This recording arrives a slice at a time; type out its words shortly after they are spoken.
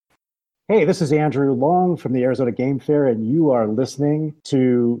Hey, this is Andrew Long from the Arizona Game Fair, and you are listening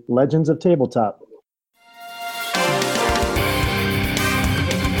to Legends of Tabletop.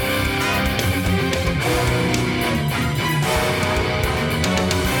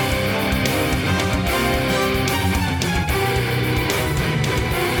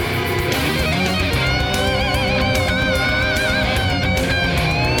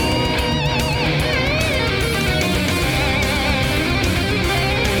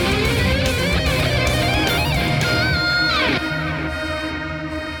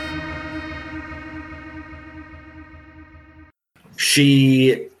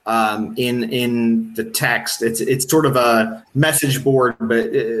 She in the text, it's sort of a message board,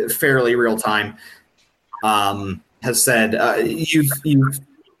 but fairly real time. Has said you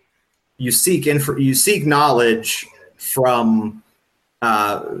seek knowledge from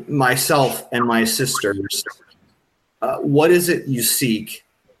myself and my sisters. What is it you seek?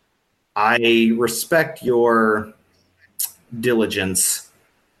 I respect your diligence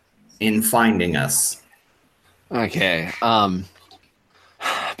in finding us. Okay.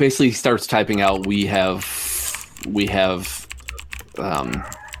 Basically starts typing out, we have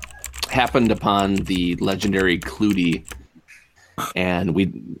happened upon the legendary Clutie, and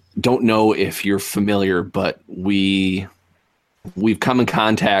we don't know if you're familiar, but we've come in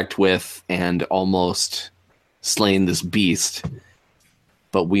contact with and almost slain this beast,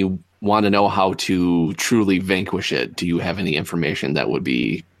 but we want to know how to truly vanquish it. Do you have any information that would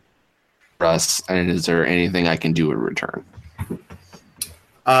be for us, and is there anything I can do in return?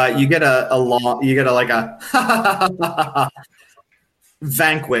 You get a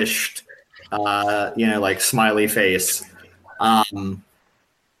vanquished, like smiley face. I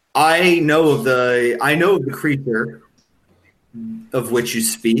know of the creature of which you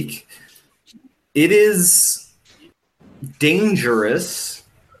speak. It is dangerous,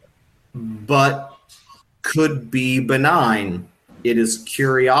 but could be benign. It is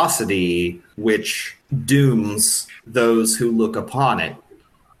curiosity which dooms those who look upon it.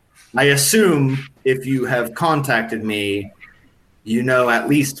 I assume if you have contacted me, you know at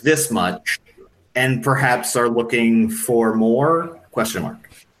least this much, and perhaps are looking for more? Question mark.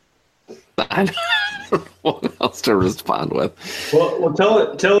 I don't know what else to respond with. Well, tell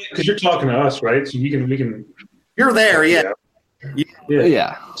it because you're talking to us, right? So we can. You're there, yeah.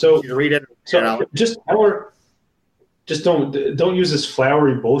 Yeah. So You read it. So just tell her. Just don't use this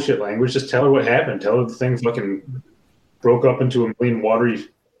flowery bullshit language. Just tell her what happened. Tell her the thing fucking broke up into a million watery.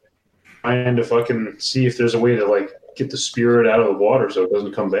 Trying to fucking see if there's a way to like get the spirit out of the water so it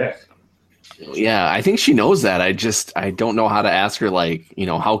doesn't come back. Yeah, I think she knows that. I don't know how to ask her, like,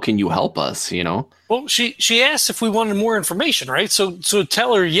 how can you help us, Well, she asked if we wanted more information, right? So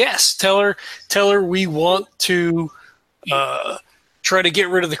tell her yes. Tell her we want to try to get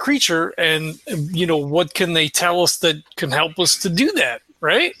rid of the creature, and what can they tell us that can help us to do that,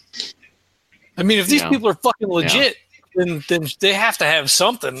 right? I mean, if these people are fucking legit, then they have to have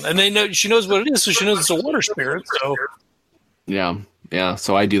something, and they know she knows what it is, so she knows it's a water spirit. So yeah.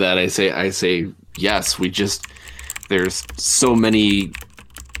 So I do that. I say yes. There's so many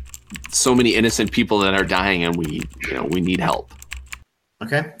innocent people that are dying, and we need help.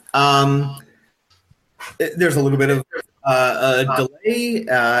 Okay. There's a little bit of a delay,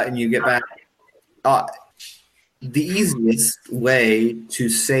 and you get back. The easiest way to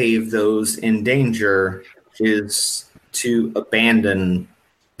save those in danger is to abandon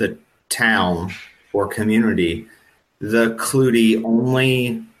the town or community. The Clutie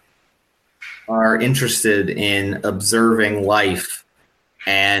only are interested in observing life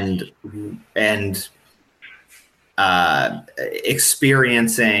and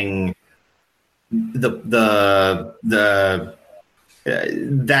experiencing that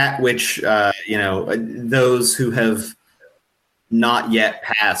which those who have not yet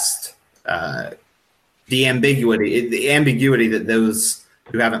passed the ambiguity that those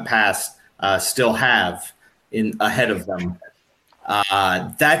who haven't passed still have ahead of them.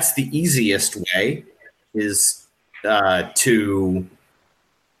 That's the easiest way, is to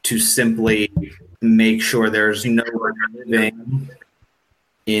simply make sure there's no one living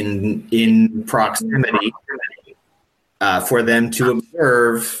in proximity for them to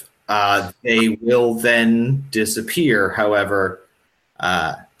observe. They will then disappear. However,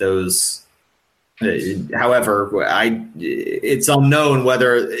 it's unknown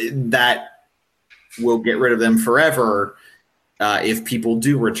whether that will get rid of them forever. If people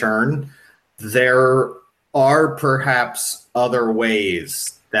do return, there are perhaps other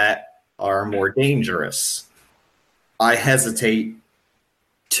ways that are more dangerous. I hesitate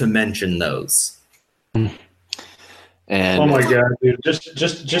to mention those. And Oh my god, dude! Just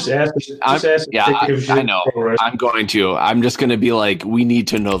ask. If she's I in know. pro wrestling. I'm going to. I'm just going to be like, we need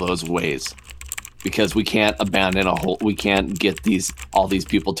to know those ways because we can't abandon a whole. We can't get all these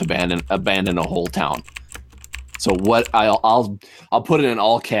people to abandon a whole town. So what? I'll put it in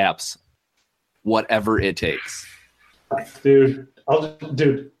all caps. Whatever it takes. Dude, I'll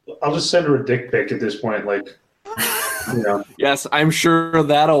just send her a dick pic at this point. Like, you know. Yes, I'm sure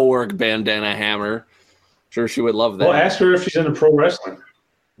that'll work, Bandana Hammer. Sure, she would love that. Well, ask her if she's into pro wrestling.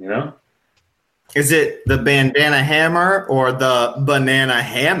 You know. Is it the bandana hammer or the banana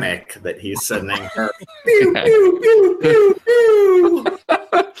hammock that he's sending her? Pew, pew, pew, pew, pew.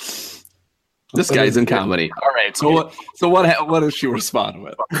 This guy's in comedy. All right. So what does she respond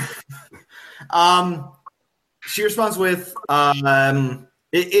with? She responds with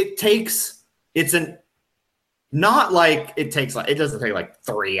it doesn't take like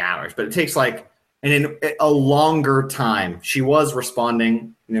 3 hours, but it takes like a longer time. She was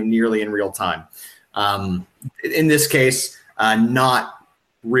responding, nearly in real time. In this case, not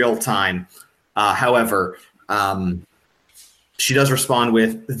real time. However, she does respond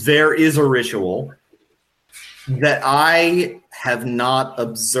with, there is a ritual that I have not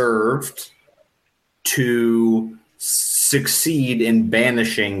observed to succeed in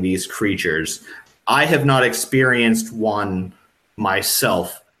banishing these creatures. I have not experienced one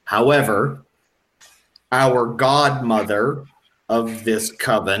myself. However, our godmother of this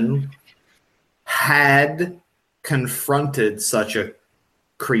coven had confronted such a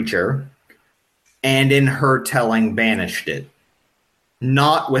creature and in her telling banished it.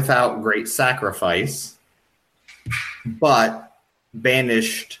 Not without great sacrifice, but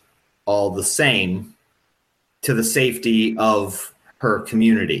banished all the same to the safety of her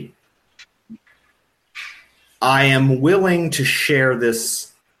community. I am willing to share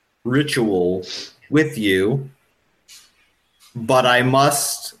this ritual with you, but I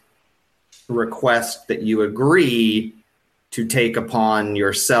must request that you agree to take upon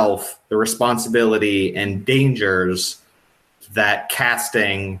yourself the responsibility and dangers that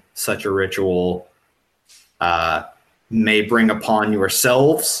casting such a ritual may bring upon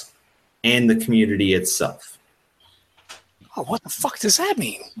yourselves and the community itself. Oh, what the fuck does that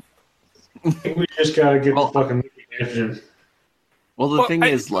mean? We just gotta get the fucking engine. Well, the thing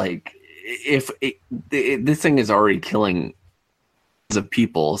is, like, if this thing is already killing of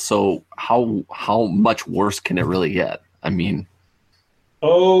people, so how much worse can it really get? I mean,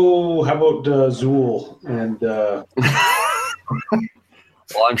 how about Zool and? Well,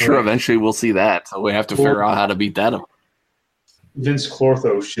 I'm sure eventually we'll see that, so we have to figure out how to beat that up. Vince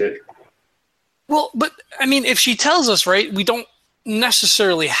Clortho shit. Well, but I mean, if she tells us, right, we don't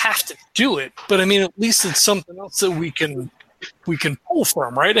necessarily have to do it, but I mean, at least it's something else that we can pull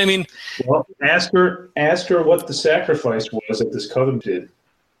from, right? I mean, well, ask her what the sacrifice was that this coven did.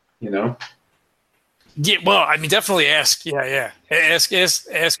 Yeah. Well, I mean, definitely ask. Yeah. Ask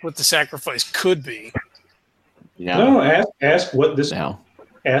what the sacrifice could be. Yeah. No, ask what this. No.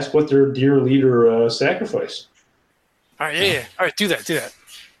 Ask what their dear leader sacrificed. All right. Yeah. All right. Do that.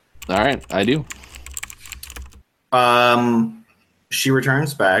 All right. I do. She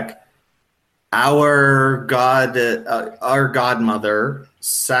returns back. Our godmother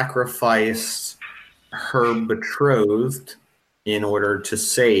sacrificed her betrothed in order to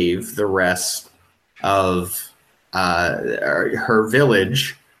save the rest of her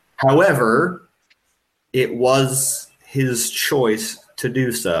village. However, it was his choice to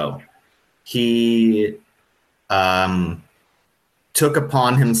do so. He took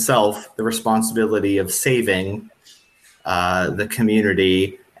upon himself the responsibility of saving the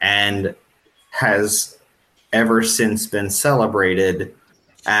community and has ever since been celebrated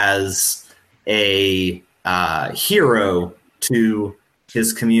as a hero to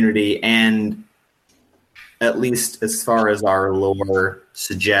his community, and at least as far as our lore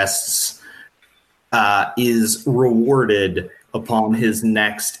suggests, is rewarded upon his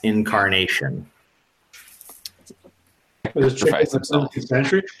next incarnation. Sacrifice himself.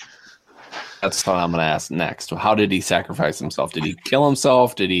 That's what I'm going to ask next. How did he sacrifice himself? Did he kill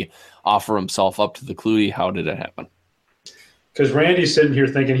himself? Did he offer himself up to the Clutie? How did it happen? Because Randy's sitting here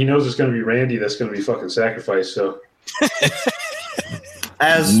thinking he knows it's going to be Randy that's going to be fucking sacrificed. So,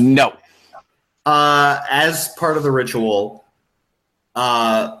 as part of the ritual,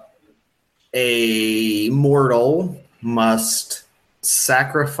 a mortal must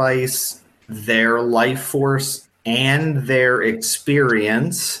sacrifice their life force and their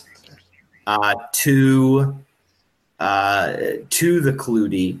experience to the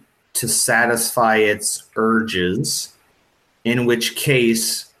Clutie to satisfy its urges, in which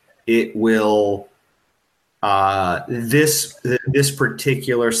case it will this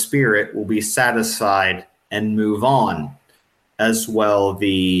particular spirit will be satisfied and move on. As well,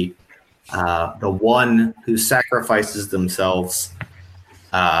 the one who sacrifices themselves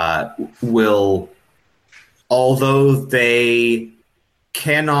will, although they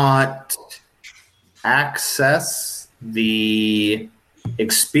cannot access the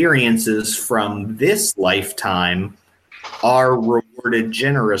experiences from this lifetime, are rewarded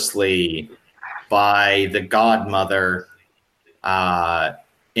generously by the godmother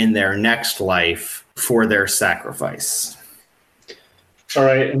in their next life for their sacrifice. All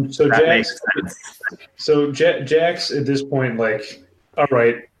right, and so That Jax, makes sense. Jax at this point, like, all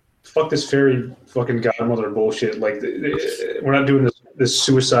right, fuck this fairy fucking godmother bullshit. Like, we're not doing this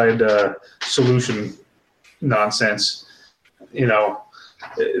suicide solution nonsense. You know,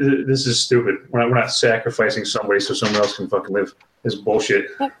 this is stupid. We're not sacrificing somebody so someone else can fucking live. This bullshit.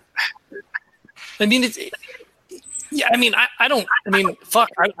 I mean, yeah. I mean, I don't. I mean, fuck.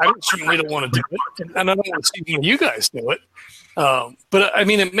 I certainly don't want to do it, and I don't want to see you guys do it. But I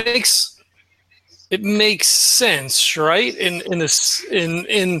mean, it makes sense, right?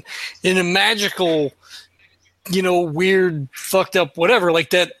 In a magical, weird, fucked up, whatever,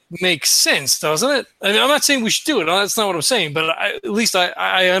 like that makes sense, doesn't it? I mean, I'm not saying we should do it. That's not what I'm saying, but at least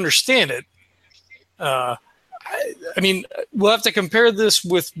I understand it. I mean, we'll have to compare this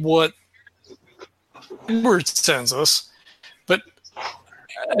with what Word sends us, but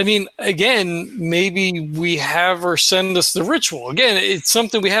I mean, again, maybe we have her send us the ritual. Again, it's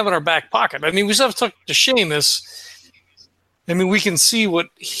something we have in our back pocket. I mean, we still have to talk to Seamus. I mean, we can see what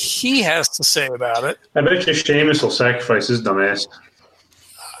he has to say about it. I bet you Seamus will sacrifice his dumbass.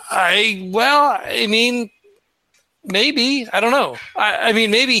 I mean, maybe. I don't know. I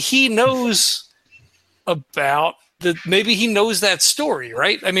mean, maybe he knows about that. Maybe he knows that story,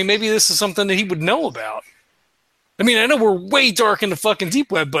 right? I mean, maybe this is something that he would know about. I mean, I know we're way dark in the fucking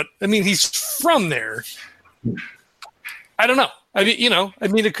deep web, but I mean, he's from there. I don't know. I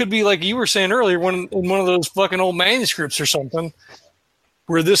mean, it could be like you were saying earlier, in one of those fucking old manuscripts or something,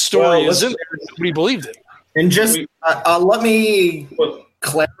 where this story is in there. Nobody believed it. And just let me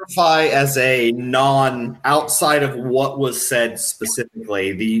clarify, as a outside of what was said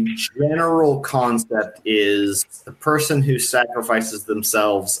specifically, the general concept is the person who sacrifices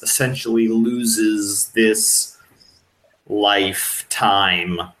themselves essentially loses this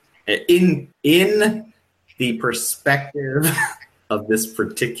lifetime. In the perspective of this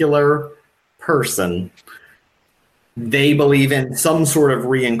particular person, they believe in some sort of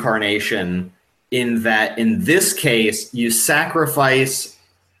reincarnation, in that in this case you sacrifice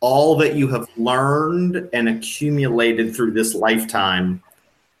all that you have learned and accumulated through this lifetime,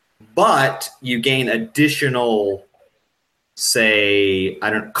 but you gain additional, say,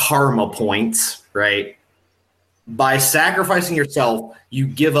 karma points, right? By sacrificing yourself, you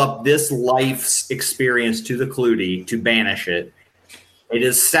give up this life's experience to the Clutie to banish it. It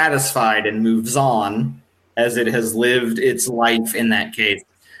is satisfied and moves on as it has lived its life in that case.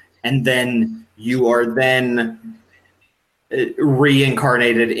 And then you are then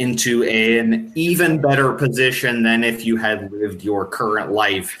reincarnated into an even better position than if you had lived your current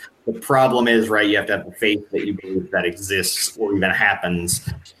life. The problem is, right, you have to have the faith that you believe that exists or even happens.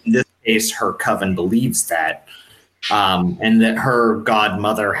 In this case, her coven believes that. And that her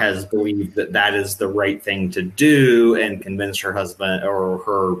godmother has believed that that is the right thing to do and convinced her husband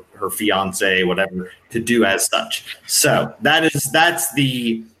or her fiance, whatever, to do as such. So that's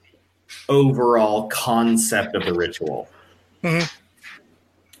the overall concept of the ritual.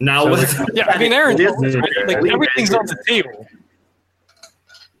 Mm-hmm. Now, I mean, Aaron, like everything's on the table.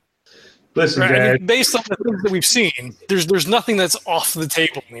 Listen, right? I mean, based on the things that we've seen, there's nothing that's off the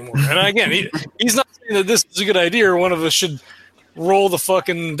table anymore. And again, he's not saying that this is a good idea or one of us should roll the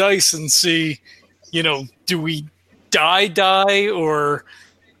fucking dice and see, do we die or,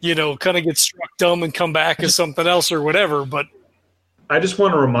 kind of get struck dumb and come back as something else or whatever. But I just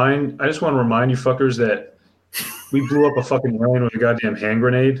want to remind you fuckers that we blew up a fucking airplane with a goddamn hand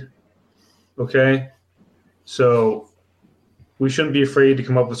grenade. Okay? So we shouldn't be afraid to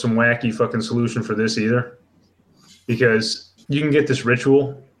come up with some wacky fucking solution for this either. Because you can get this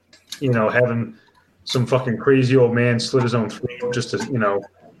ritual, having some fucking crazy old man slit his own throat just to,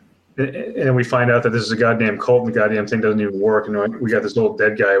 and we find out that this is a goddamn cult and the goddamn thing doesn't even work. And we got this old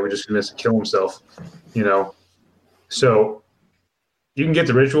dead guy we just convinced to kill himself, So you can get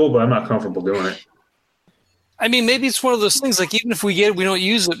the ritual, but I'm not comfortable doing it. I mean, maybe it's one of those things, like, even if we get it, we don't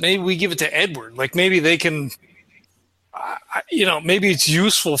use it, maybe we give it to Edward. Like, maybe they can, maybe it's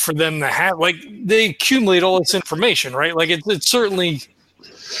useful for them to have, like, they accumulate all this information, right? Like, it's certainly,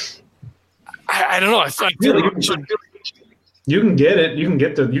 I don't know. I feel like we should. You can get it. You can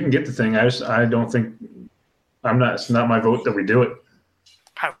get the thing. I don't think it's not my vote that we do it.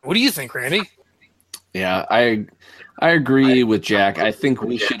 What do you think, Randy? Yeah, I agree with Jack. I think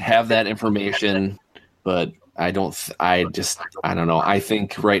we should have that information, but I don't know. I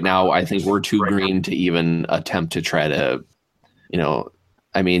think right now, we're too green to even attempt to try to,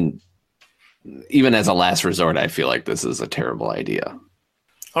 I mean, even as a last resort, I feel like this is a terrible idea.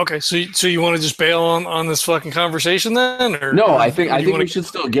 Okay, so you want to just bail on this fucking conversation then? Or, no, I think we should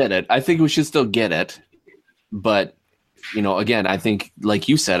still get it. I think we should still get it, but again, I think, like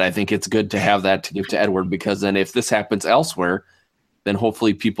you said, I think it's good to have that to give to Edward, because then if this happens elsewhere, then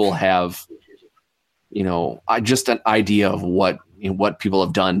hopefully people have, just an idea of what people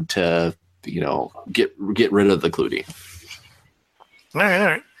have done to, get rid of the Clutie. All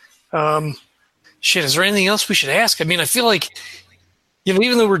right. Shit, is there anything else we should ask? I mean, I feel like,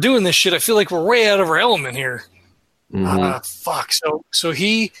 even though we're doing this shit, I feel like we're way out of our element here. Mm-hmm. Fuck. So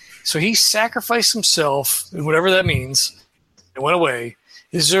he sacrificed himself, whatever that means. It went away.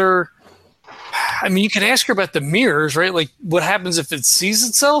 Is there? I mean, you can ask her about the mirrors, right? Like, what happens if it sees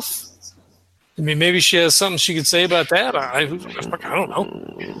itself? I mean, maybe she has something she could say about that. I don't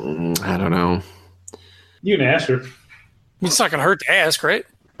know. I don't know. You can ask her. It's not going to hurt to ask, right?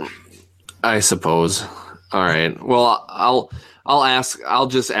 I suppose. All right. Well, I'll ask. I'll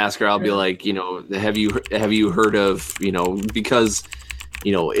just ask her. I'll be like, have you heard of, because,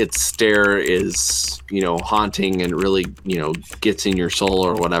 its stare is, haunting and really, gets in your soul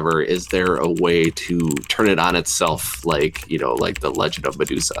or whatever. Is there a way to turn it on itself, like the Legend of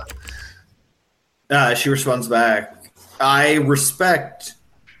Medusa? She responds back, I respect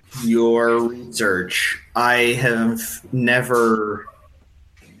your research. I have never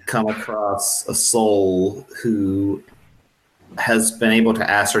come across a soul who has been able to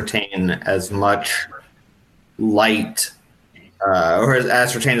ascertain as much light or has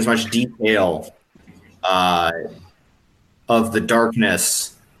ascertained as much detail of the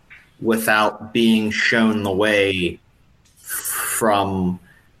darkness without being shown the way from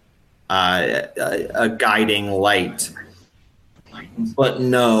a guiding light. But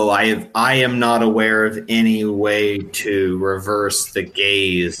no, I am not aware of any way to reverse the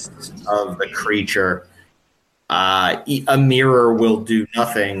gaze of the creature. A mirror will do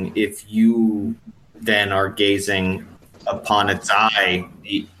nothing if you then are gazing upon its eye.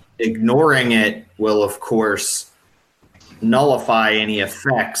 Ignoring it will, of course, nullify any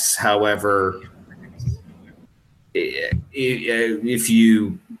effects. However, if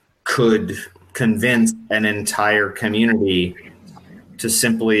you could convince an entire community to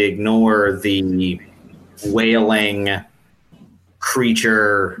simply ignore the wailing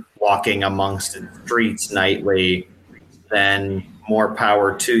creature walking amongst its streets nightly, then more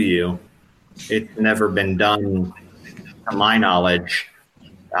power to you. It's never been done, to my knowledge.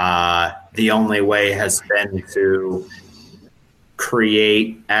 The only way has been to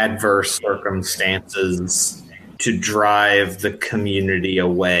create adverse circumstances to drive the community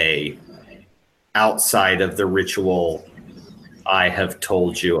away outside of the ritual I have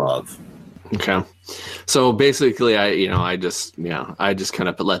told you of. Okay. So basically I just kind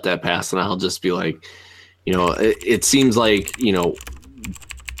of let that pass, and I'll just be like, it seems like,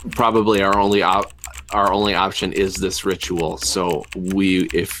 probably our only option is this ritual. So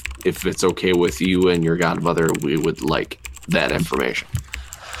if it's okay with you and your godmother, we would like that information.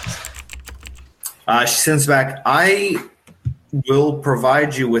 She sends back, I will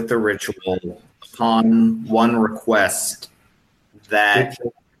provide you with the ritual upon one request that...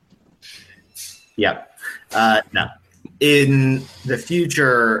 Yep. No. In the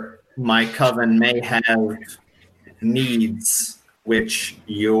future, my coven may have needs which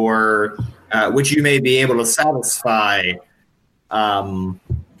you may be able to satisfy, in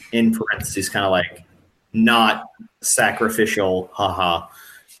parentheses, kind of like not sacrificial, haha.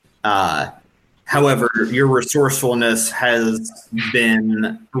 However, your resourcefulness has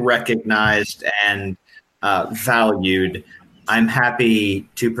been recognized and valued. I'm happy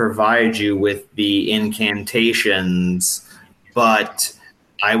to provide you with the incantations, but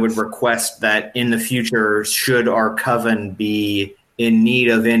I would request that in the future, should our coven be in need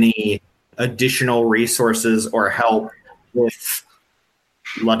of any additional resources or help with,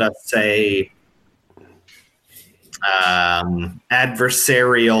 let us say,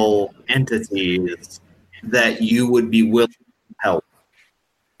 adversarial entities, that you would be willing to help,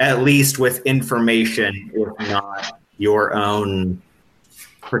 at least with information, if not your own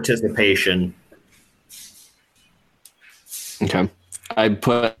participation. Okay. I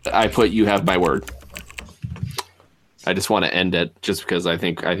put you have my word. I just want to end it just because I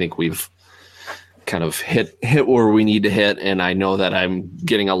think we've kind of hit where we need to hit, and I know that I'm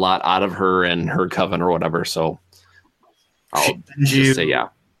getting a lot out of her and her coven or whatever. So I'll just say yeah.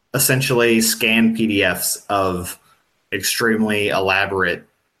 Essentially, scan PDFs of extremely elaborate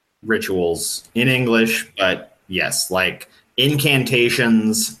rituals in English, but yes, like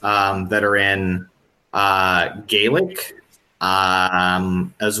incantations that are in Gaelic,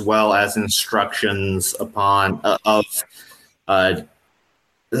 as well as instructions upon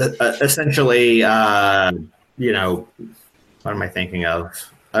essentially, you know, what am I thinking of?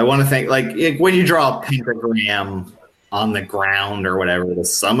 I want to think like when you draw a pentagram on the ground or whatever to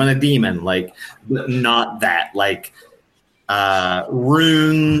summon a demon, like not that, like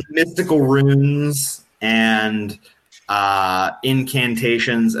mystical runes and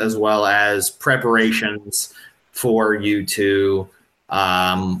incantations, as well as preparations for you to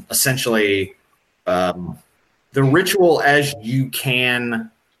essentially the ritual as you can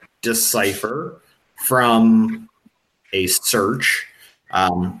decipher from a search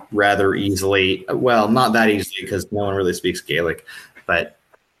rather easily. Well, not that easily because no one really speaks Gaelic, but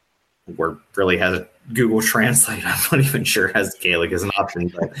really has a Google Translate. I'm not even sure has Gaelic as an option.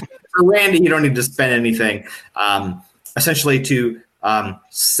 But for Randy, you don't need to spend anything. Essentially, to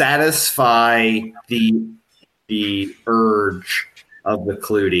satisfy the urge of the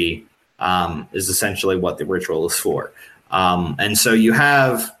Clutie is essentially what the ritual is for. And so you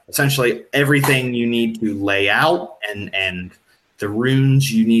have essentially everything you need to lay out and the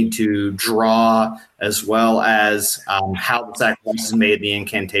runes you need to draw, as well as how the sacrifice is made, the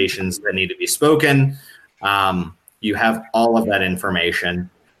incantations that need to be spoken. You have all of that information.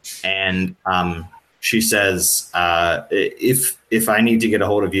 And she says, if I need to get a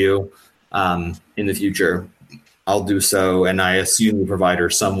hold of you in the future, I'll do so. And I assume you provide her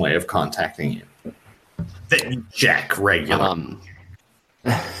some way of contacting you. That you check regularly.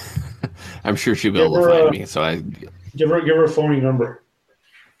 I'm sure she'll be able to find me. So I give her a phone number.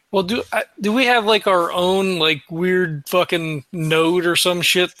 Well, do we have like our own like weird fucking node or some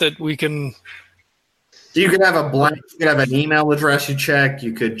shit that we can? You could have a blank. You could have an email address you check.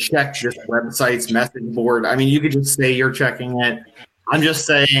 You could check this website's message board. I mean, you could just say you're checking it. I'm just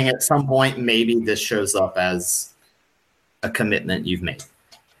saying at some point maybe this shows up as a commitment you've made.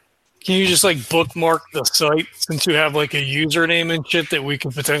 Can you just like bookmark the site since you have like a username and shit that we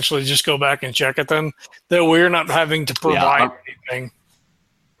could potentially just go back and check it then? That we're not having to provide anything.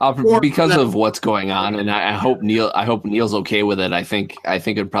 Because of what's going on, and I hope Neil's okay with it. I think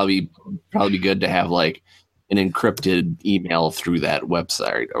it'd probably be good to have like an encrypted email through that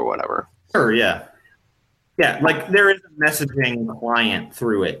website or whatever. Sure, yeah. Yeah, like there is a messaging client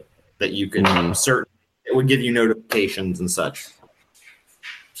through it that you can it would give you notifications and such.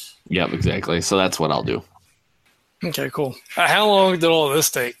 Yep, exactly. So that's what I'll do. Okay, cool. How long did all this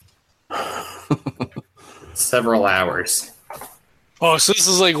take? Several hours. Oh, so this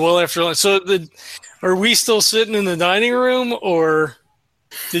is like well after lunch. So are we still sitting in the dining room, or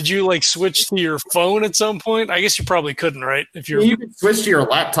did you like switch to your phone at some point? I guess you probably couldn't, right? If you could switch to your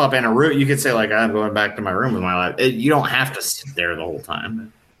laptop in a room, you could say like I'm going back to my room with my laptop. You don't have to sit there the whole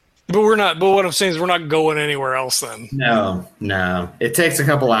time. But we're not. But what I'm saying is we're not going anywhere else then. No. It takes a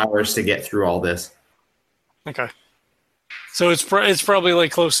couple hours to get through all this. Okay. So it's probably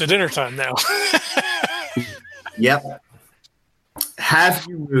like close to dinner time now. Yep. Have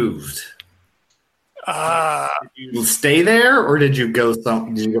you moved? Did you stay there, or did you go?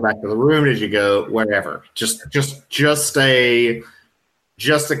 Did you go back to the room? Did you go wherever? Just a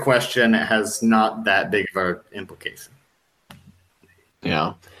question. It has not that big of an implication.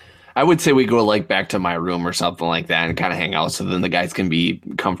 Yeah, I would say we go like back to my room or something like that and kind of hang out, so then the guys can be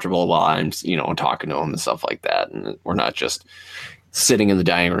comfortable while I'm talking to them and stuff like that, and we're not just sitting in the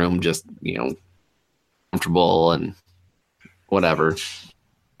dining room, just comfortable and whatever.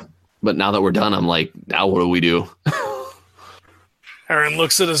 But now that we're done, I'm like, now what do we do? Aaron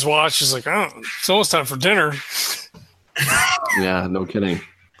looks at his watch. He's like, oh, it's almost time for dinner. Yeah, no kidding.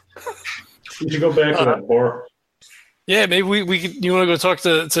 We should go back to that bar. Yeah, maybe we could. You want to go talk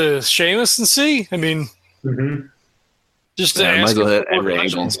to Seamus and see? I mean, just to ask might hit every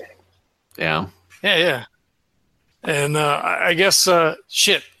angle. Yeah. Yeah. And I guess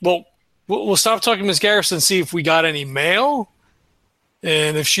shit. Well, we'll stop talking to Ms. Garrison and see if we got any mail.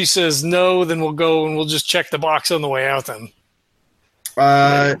 And if she says no, then we'll go and we'll just check the box on the way out then.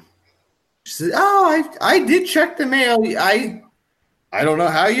 She said, I did check the mail. I don't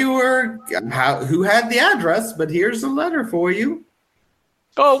know who had the address, but here's the letter for you.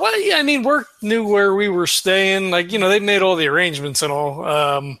 Oh, well, yeah, I mean, work knew where we were staying. Like, they made all the arrangements and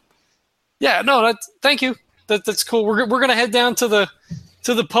all. Yeah, no, thank you. That's cool. We're going to head down to the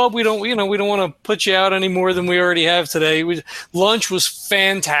to the pub. We don't want to put you out any more than we already have today. Lunch was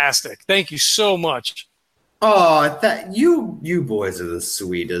fantastic. Thank you so much. Oh, that you boys are the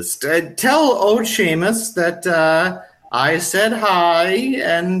sweetest. Tell old Seamus that I said hi,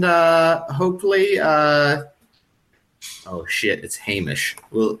 and hopefully, oh shit, it's Hamish.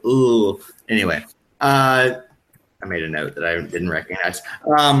 Well, ooh. Anyway, I made a note that I didn't recognize.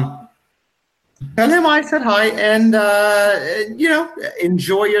 Tell him I said hi, and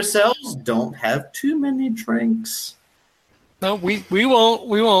enjoy yourselves. Don't have too many drinks. No, we won't.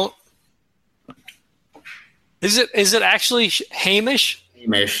 We won't. Is it actually Hamish?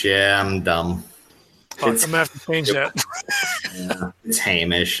 Hamish, yeah, I'm dumb. Fuck, I'm gonna have to change that. Yeah, it's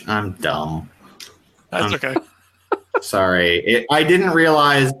Hamish. I'm dumb. That's okay. Sorry, I didn't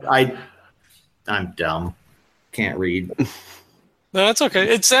realize I'm dumb. Can't read. No, that's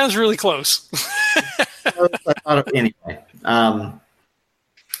okay. It sounds really close. Anyway,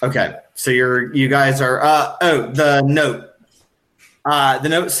 okay. So you guys are. The note. The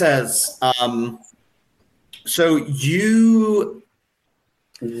note says. So you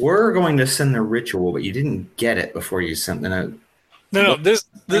were going to send the ritual, but you didn't get it before you sent the note. No. This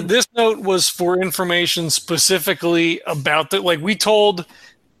note was for information specifically about the. Like we told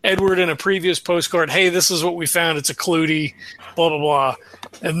Edward in a previous postcard, hey, this is what we found. It's a Clutie, blah blah blah.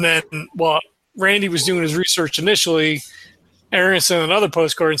 And then while Randy was doing his research initially, Aaron sent another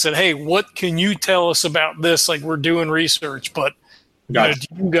postcard and said, hey, what can you tell us about this? Like we're doing research, but. Do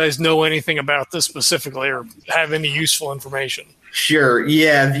you guys know anything about this specifically, or have any useful information? Sure.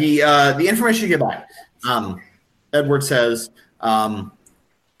 Yeah. The information you get back. Edward says,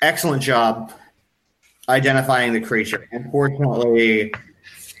 "Excellent job identifying the creature. Unfortunately,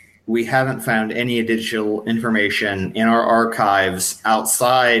 we haven't found any additional information in our archives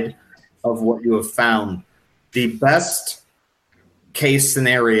outside of what you have found. The best case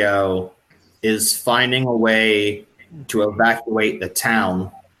scenario is finding a way to evacuate the town.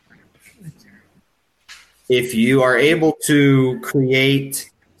 If you are able to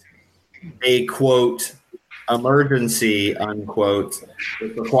create a quote emergency unquote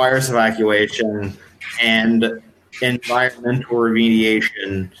that requires evacuation and environmental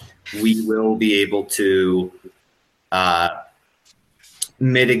remediation, we will be able to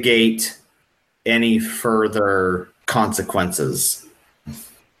mitigate any further consequences."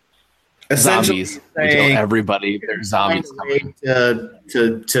 Zombies. We tell everybody there's zombies coming.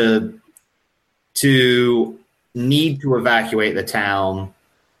 To need to evacuate the town,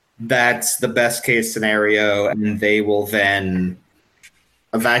 that's the best case scenario, and they will then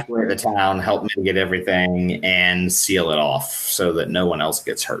evacuate the town, help mitigate everything, and seal it off so that no one else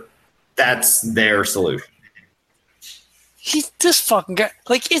gets hurt. That's their solution. This fucking guy,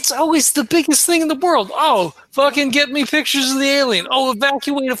 like, it's always the biggest thing in the world. Oh, fucking get me pictures of the alien. Oh,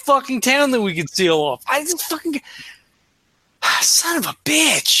 evacuate a fucking town that we can seal off. I just fucking son of a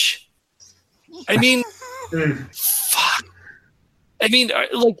bitch. I mean, fuck. I mean,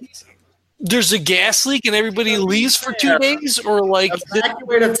 like, there's a gas leak and everybody leaves for 2 days, or like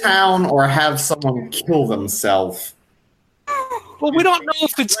evacuate a town or have someone kill themselves. Well, we don't know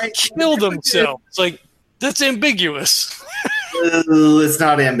if it's kill themselves. Like, that's ambiguous. It's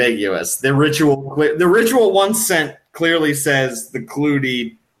not ambiguous. The ritual once sent clearly says the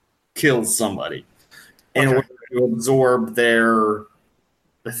Clutie kills somebody in order to absorb their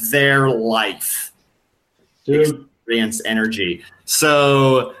life, experience, energy.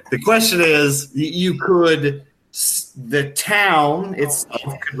 So the question is, the town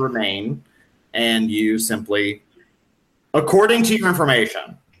itself could remain, and you simply, according to your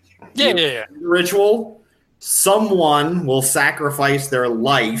information, the ritual. Someone will sacrifice their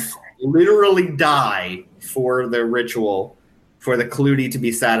life, literally die for the ritual, for the Clutie to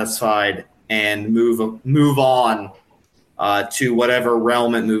be satisfied and move on to whatever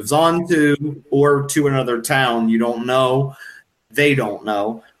realm it moves on to, or to another town. You don't know. They don't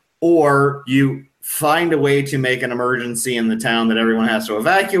know. Or you find a way to make an emergency in the town that everyone has to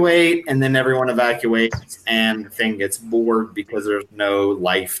evacuate, and then everyone evacuates, and the thing gets bored because there's no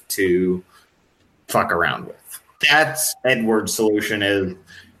life to fuck around with. That's Edward's solution, is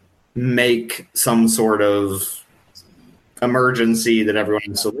make some sort of emergency that everyone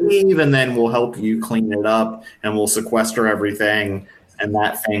has to leave, and then we'll help you clean it up, and we'll sequester everything, and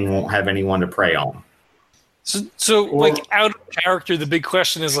that thing won't have anyone to prey on. So like, out of character, the big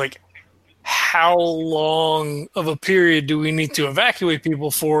question is, like, how long of a period do we need to evacuate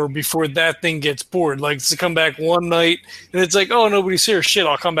people for before that thing gets bored? Like, to come back one night and it's like, oh, nobody's here. Shit,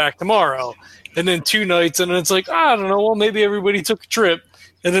 I'll come back tomorrow. And then 2 nights, and then it's like, I don't know. Well, maybe everybody took a trip,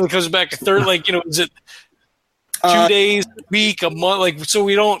 and then it comes back a third. Like, is it? 2 days, a week, a month, like, so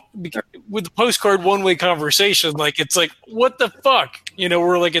we don't, with the postcard one-way conversation, like, it's like, what the fuck? You know,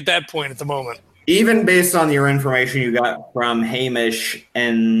 we're like at that point at the moment. Even based on your information you got from Hamish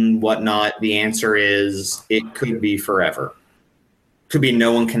and whatnot, the answer is it could be forever. Could be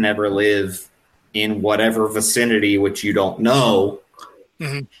no one can ever live in whatever vicinity, which you don't know,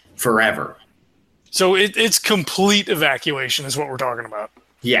 forever. So it's complete evacuation is what we're talking about.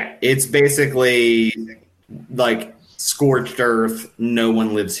 Yeah, it's basically like scorched earth. No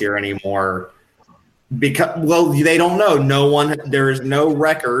one lives here anymore. Because, well, they don't know. There is no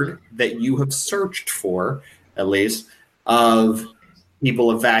record that you have searched for, at least, of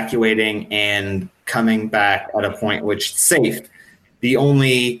people evacuating and coming back at a point which is safe. The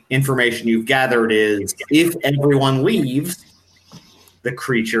only information you've gathered is if everyone leaves, the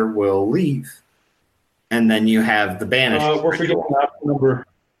creature will leave. And then you have the banished. We're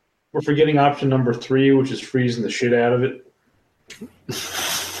forgetting option number 3, which is freezing the shit out of it.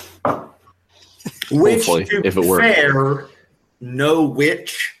 Which, Hopefully, to if it be works. fair, no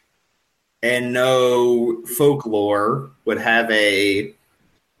witch and no folklore would have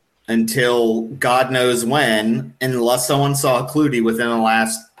until God knows when, unless someone saw Clutie within the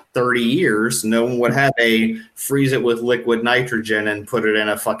last 30 years, no one would have a freeze it with liquid nitrogen and put it in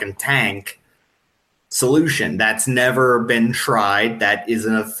a fucking tank solution. That's never been tried. That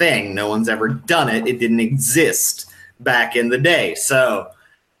isn't a thing. No one's ever done it. It didn't exist back in the day. So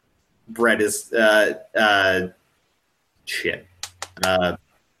Brett is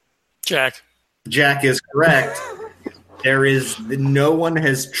Jack is correct. No one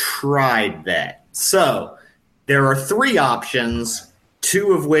has tried that. So there are 3 options,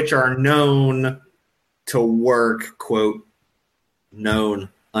 2 of which are known to work, quote, known,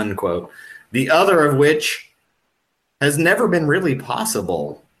 unquote. The other of which has never been really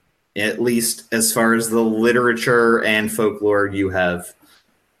possible, at least as far as the literature and folklore you have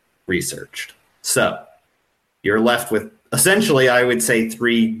researched. So you're left with essentially, I would say,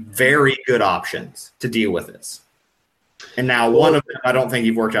 3 very good options to deal with this. And now one of them, I don't think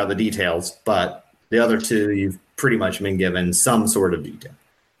you've worked out the details, but the other 2, you've pretty much been given some sort of detail.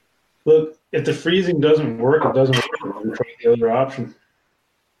 Look, if the freezing doesn't work, it doesn't work. We'll try the other option.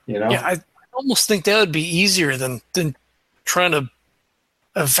 You know? Yeah, I almost think that would be easier than trying to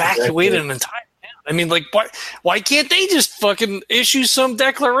evacuate an entire town. I mean, like, why can't they just fucking issue some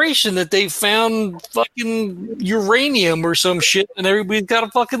declaration that they found fucking uranium or some shit and everybody's got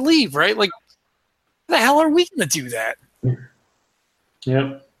to fucking leave, right? Like, how the hell are we going to do that?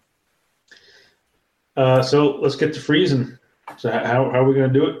 Yep. So let's get to freezing. So how are we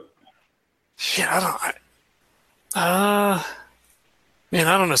going to do it? Yeah, I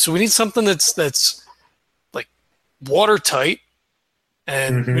don't know. So we need something that's like watertight,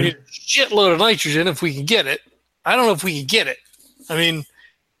 and we need a shitload of nitrogen if we can get it. I don't know if we can get it. I mean,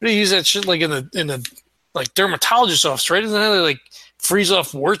 they use that shit like in the like dermatologist office, right? Isn't that how they like freeze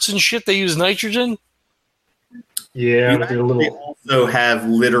off warts and shit? They use nitrogen. Yeah, They also have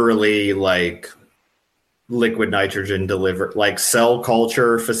literally like liquid nitrogen delivered. Like cell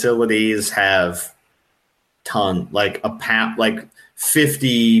culture facilities have like a pound, like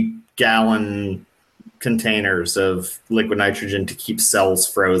 50-gallon containers of liquid nitrogen to keep cells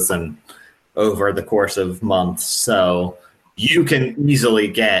frozen over the course of months. So you can easily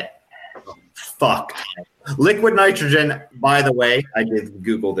get liquid nitrogen. By the way, I did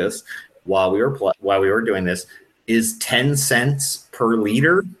Google this while we were doing this. Is 10 cents per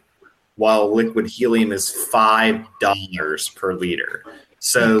liter, while liquid helium is $5 per liter.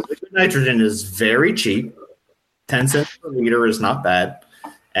 So liquid nitrogen is very cheap. 10 cents per liter is not bad.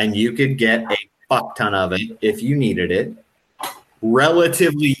 And you could get a fuck ton of it if you needed it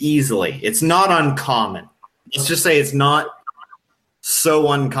relatively easily. It's not uncommon. Let's just say it's not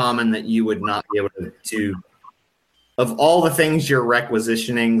so uncommon that you would not be able to of all the things you're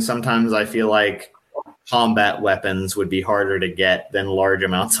requisitioning, sometimes I feel like combat weapons would be harder to get than large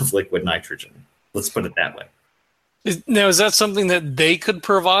amounts of liquid nitrogen. Let's put it that way. Now, is that something that they could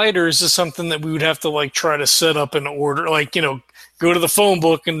provide, or is this something that we would have to like try to set up an order, like, you know, go to the phone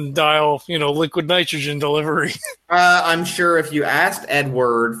book and dial, you know, liquid nitrogen delivery? I'm sure if you asked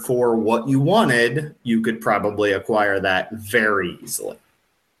Edward for what you wanted, you could probably acquire that very easily.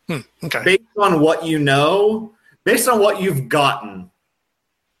 Okay. Based on what you know, based on what you've gotten.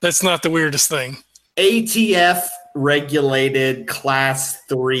 That's not the weirdest thing. ATF regulated class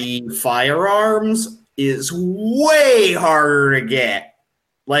 3 firearms is way harder to get.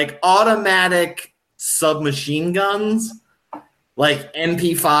 Like automatic submachine guns, like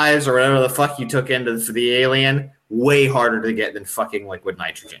MP5s or whatever the fuck you took into for the alien, way harder to get than fucking liquid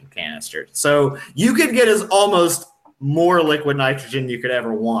nitrogen canisters. So you could get as almost more liquid nitrogen you could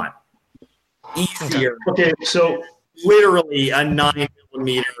ever want. Easier. Okay, so Literally a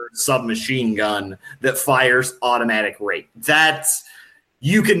 9mm submachine gun that fires automatic rate.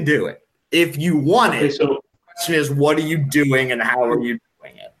 You can do it. If you want it, so the question is, what are you doing and how are you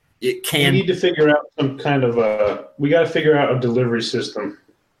doing it? It can. we need to figure out some kind of we got to figure out a delivery system.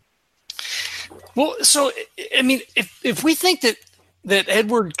 Well, so I mean, if we think that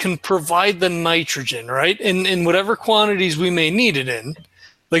Edward can provide the nitrogen, right, in whatever quantities we may need it in,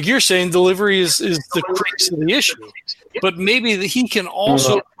 like you're saying, delivery is the crux of the issue. But maybe he can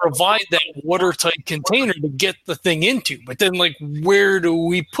also provide that watertight container to get the thing into. But then, like, where do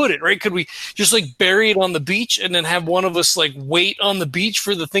we put it, right? Could we just, like, bury it on the beach and then have one of us, like, wait on the beach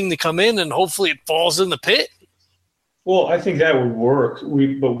for the thing to come in and hopefully it falls in the pit? Well, I think that would work.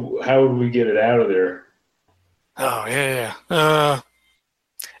 But how would we get it out of there? Oh, yeah.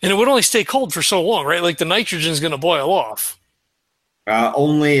 And it would only stay cold for so long, right? Like, the nitrogen's going to boil off.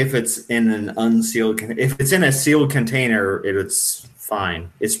 Only if it's in an unsealed. If it's in a sealed container, it's fine.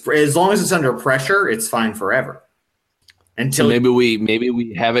 It's as long as it's under pressure, it's fine forever. Until so maybe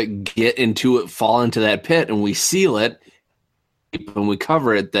we have it get into it, fall into that pit, and we seal it, and we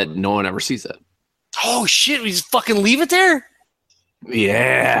cover it that no one ever sees it. Oh shit! We just fucking leave it there.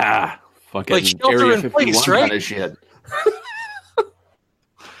 Yeah, fucking like shelter Area in 51 place, right? kind of shit.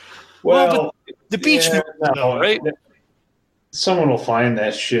 Well, but the beach, right? Someone will find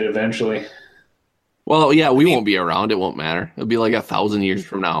that shit eventually. Well, yeah, we won't be around. It won't matter. It'll be like 1,000 years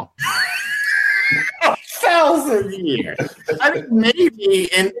from now. 1,000 years. I mean, maybe,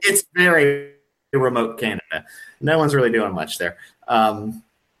 and it's very remote Canada. No one's really doing much there. I don't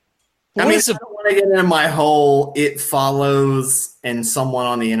want to get into my whole "it follows" and someone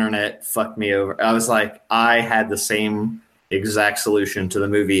on the internet fucked me over. I was like, I had the same exact solution to the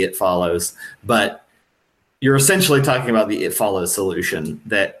movie "It Follows," but you're essentially talking about the "It Follows" solution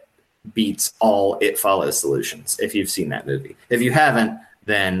that beats all "It Follows" solutions. If you've seen that movie, if you haven't,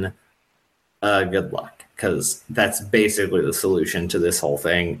 then good luck, because that's basically the solution to this whole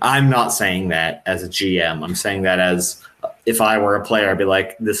thing. I'm not saying that as a GM. I'm saying that as if I were a player, I'd be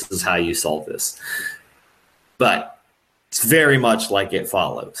like, this is how you solve this. But it's very much like "It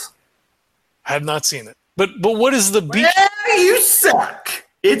Follows." I have not seen it. But what is the beach? You suck.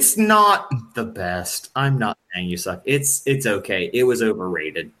 It's not the best. I'm not saying you suck. It's okay. It was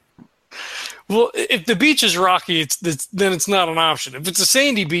overrated. Well, if the beach is rocky, then it's not an option. If it's a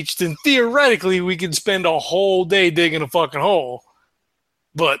sandy beach, then theoretically we can spend a whole day digging a fucking hole.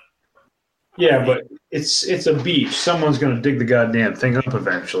 But yeah, but it's a beach. Someone's going to dig the goddamn thing up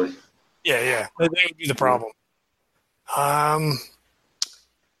eventually. Yeah, that would be the problem.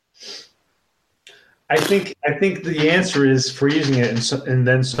 I think the answer is freezing it and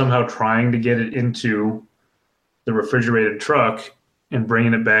then somehow trying to get it into the refrigerated truck and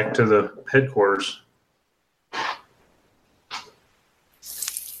bringing it back to the headquarters.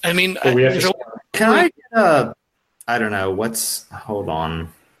 I mean, can I get I don't know hold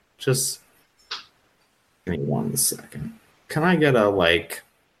on. Just give me 1 second. Can I get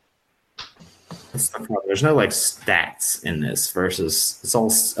there's no stats in this versus it's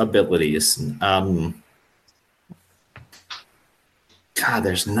all abilities. God,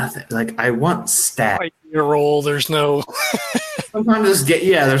 there's nothing. I want stats. Roll. There's no. Sometimes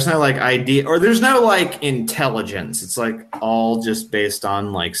there's no idea, or there's no intelligence. It's all just based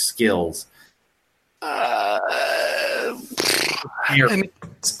on skills. I'll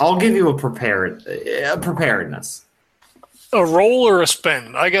give you a preparedness. A roll or a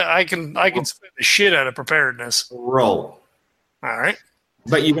spend? I can spend the shit out of preparedness. Roll. All right.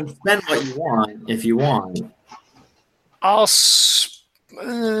 But you can spend what you want if you want. I'm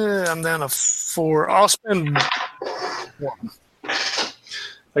down to 4. I'll spend 1.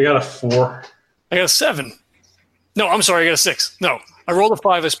 I got a 4. I got a 7. No, I'm sorry. I got a 6. No, I rolled a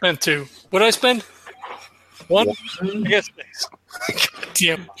 5. I spent 2. What did I spend? 1. I got 6.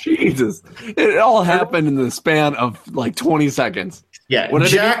 Damn. Jesus. It all happened in the span of 20 seconds. Yeah. What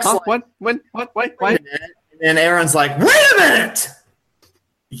did Jack's it What? When? What? Wait. And Aaron's like, wait a minute!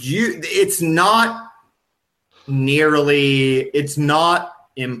 It's not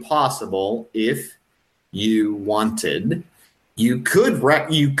impossible if you wanted. You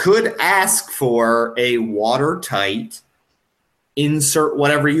could ask for a watertight insert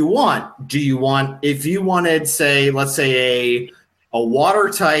whatever you want. Do you want, if you wanted, let's say a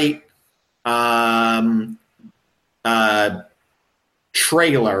watertight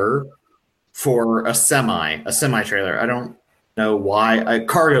trailer for a semi trailer. I don't know why. A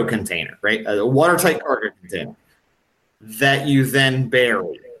cargo container, right? A watertight cargo container. that you then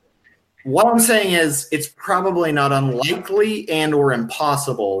bury. What I'm saying is it's probably not unlikely and or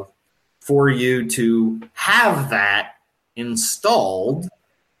impossible for you to have that installed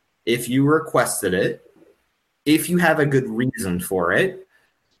if you requested it, if you have a good reason for it,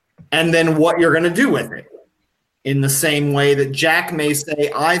 and then what you're going to do with it. In the same way that Jack may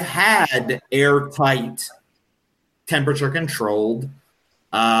say, I've had airtight, temperature-controlled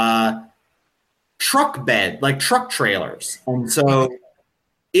truck bed, like truck trailers. And so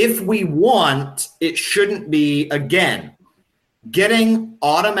if we want, it shouldn't be, again, getting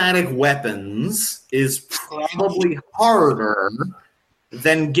automatic weapons is probably harder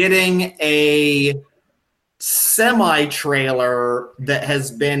than getting a semi-trailer that has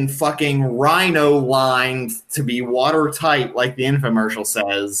been fucking rhino lined to be watertight, like the infomercial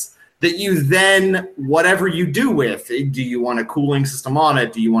says, that you then, whatever you do with, do you want a cooling system on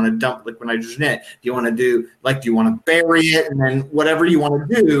it? Do you want to dump liquid nitrogen in it? Do you want to bury it? And then whatever you want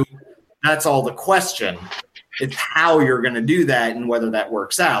to do, that's all the question. It's how you're going to do that and whether that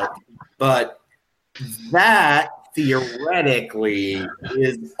works out. But that theoretically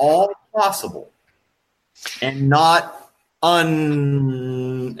is all possible and not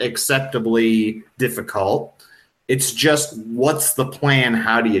unacceptably difficult. It's just, what's the plan?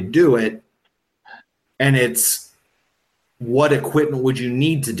 How do you do it? And it's, what equipment would you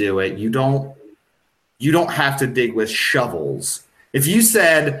need to do it? You don't have to dig with shovels. If you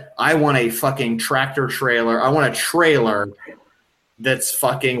said, I want a fucking tractor trailer, I want a trailer that's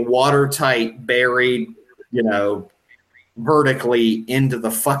fucking watertight, buried, vertically into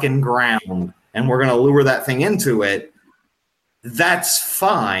the fucking ground, and we're going to lure that thing into it, that's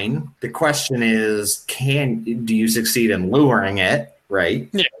fine. The question is, do you succeed in luring it, right?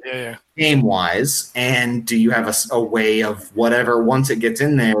 Yeah. Game-wise, and do you have a way of whatever, once it gets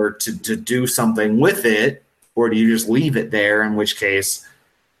in there, to do something with it, or do you just leave it there, in which case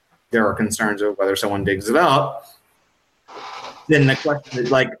there are concerns of whether someone digs it up? Then the question is,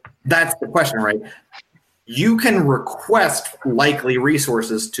 that's the question, right? You can request likely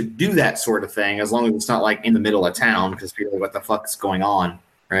resources to do that sort of thing, as long as it's not in the middle of town, because people are like, what the fuck is going on,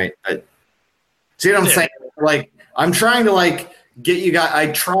 right? But see what I'm saying? I'm trying to get you guys. I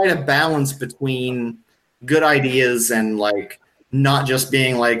try to balance between good ideas and not just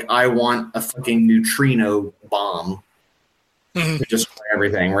being I want a fucking neutrino bomb to destroy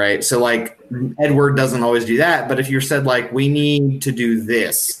everything, right? So Edward doesn't always do that, but if you said we need to do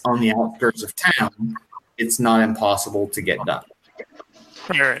this on the outskirts of town, it's not impossible to get done.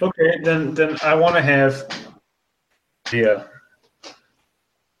 All right. Okay, then I want to have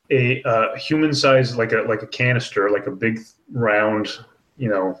a human size, like a canister, like a big round,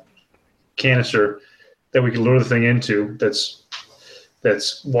 canister that we can lure the thing into.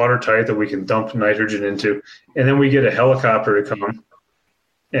 That's watertight, that we can dump nitrogen into, and then we get a helicopter to come,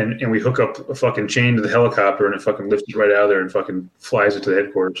 and we hook up a fucking chain to the helicopter, and it fucking lifts it right out of there and fucking flies it to the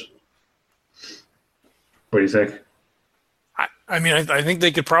headquarters. What do you think? I think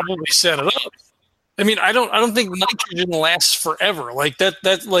they could probably set it up. I don't think nitrogen lasts forever.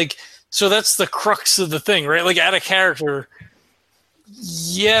 So that's the crux of the thing, right? Add a character.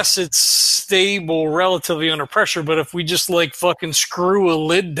 Yes, it's stable relatively under pressure, but if we just fucking screw a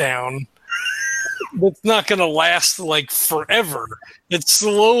lid down, it's not going to last forever. It's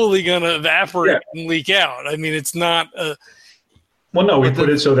slowly going to evaporate and leak out. It's not a. Well, no, we put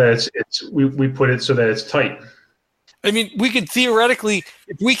it so that we put it so that it's tight. We could theoretically,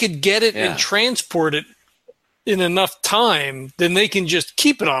 if we could get it and transport it in enough time, then they can just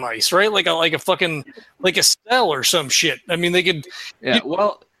keep it on ice, right? Like a cell or some shit. They could. Yeah.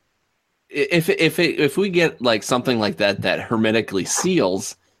 Well, if we get something like that hermetically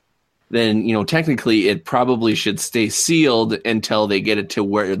seals, then technically it probably should stay sealed until they get it to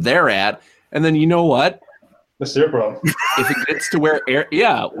where they're at, and then you know what? That's their problem. If it gets to where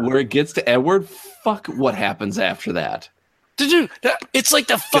it gets to Edward, fuck what happens after that. Dude, it's like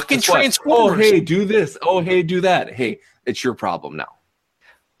the fucking Transformers. Oh, hey, do this. Oh, hey, do that. Hey, it's your problem now.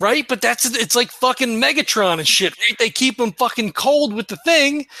 Right? But it's like fucking Megatron and shit, right? They keep them fucking cold with the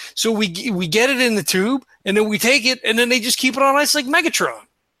thing, so we get it in the tube, and then we take it, and then they just keep it on ice like Megatron.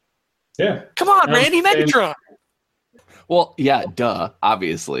 Yeah. Come on, Randy, Megatron. Well, yeah, duh,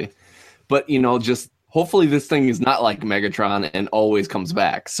 obviously. But, just hopefully this thing is not like Megatron and always comes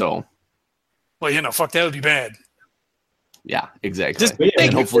back, so. Well, fuck, that would be bad. Yeah, exactly.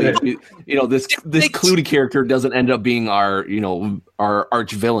 And hopefully, this Clooney character doesn't end up being our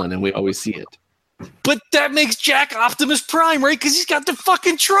arch villain, and we always see it. But that makes Jack Optimus Prime, right? Because he's got the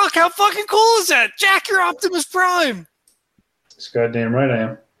fucking truck. How fucking cool is that? Jack, you're Optimus Prime. That's goddamn right I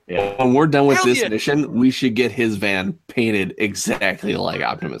am. Yeah. When we're done with Hell this yeah. mission, we should get his van painted exactly like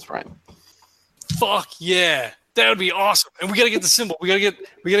Optimus Prime. Fuck yeah. That would be awesome. And we gotta get the symbol. We gotta get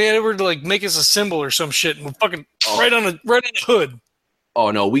Edward to like make us a symbol or some shit and we'll fucking right on the hood.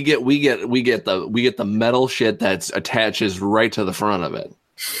 Oh no, we get the metal shit that's attaches right to the front of it.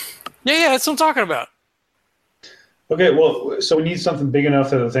 Yeah, that's what I'm talking about. Okay, well, so we need something big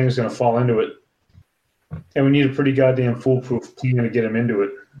enough that the thing's going to fall into it. And we need a pretty goddamn foolproof plan to get him into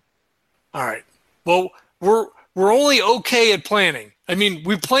it. All right. Well, we're only okay at planning. I mean,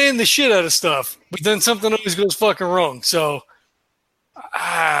 we plan the shit out of stuff, but then something always goes fucking wrong. So,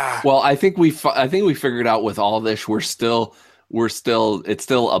 well, I think we figured out with all this, it's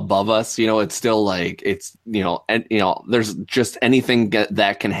still above us. You know, it's still like and there's just anything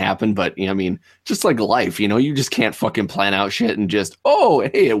that can happen. But I mean, just like life, you just can't fucking plan out shit and just hey,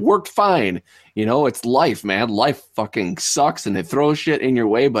 it worked fine. It's life, man. Life fucking sucks and it throws shit in your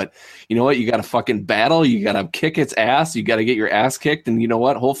way. But you know what? You got to fucking battle. You got to kick its ass. You got to get your ass kicked. And you know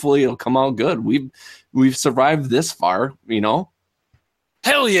what? Hopefully it'll come out good. We've survived this far.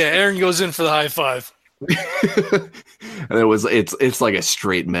 Hell yeah! Aaron goes in for the high five. And it's like a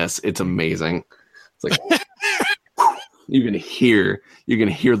straight miss. It's amazing. It's like you can hear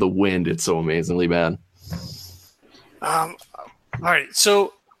the wind. It's so amazingly bad. All right,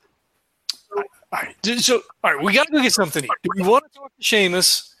 so we got to go get something to eat. Do we want to talk to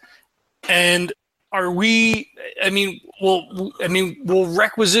Seamus? And are we? We'll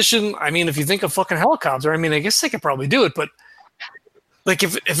requisition. I mean, if you think of fucking helicopter, I guess they could probably do it, but. Like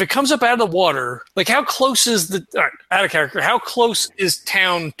if it comes up out of the water, like how close is out of character? How close is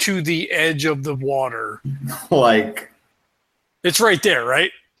town to the edge of the water? Like it's right there,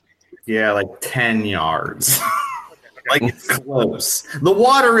 right? Yeah, like 10 yards. Like it's close. The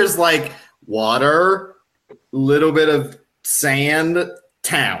water is like water, little bit of sand,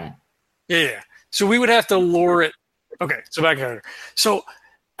 town. Yeah. So we would have to lure it. Okay, so back here. So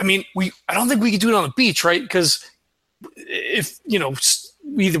I don't think we could do it on the beach, right? Because if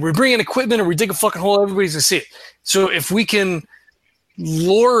either we bring in equipment or we dig a fucking hole, everybody's gonna see it. So if we can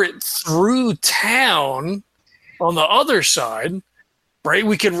lure it through town on the other side, right,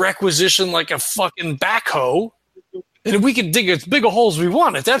 we could requisition like a fucking backhoe, and if we could dig as big a hole as we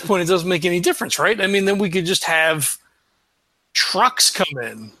want. At that point, it doesn't make any difference, right? Then we could just have trucks come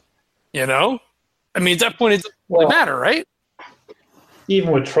in. At that point, it doesn't really matter, right?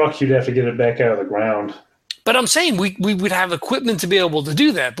 Even with trucks, you'd have to get it back out of the ground. But I'm saying we would have equipment to be able to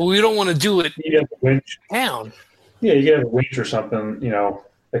do that, but we don't want to do it you have a winch. Down. Yeah, you could have a winch or something,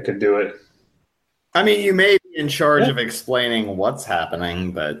 that could do it. You may be in charge of explaining what's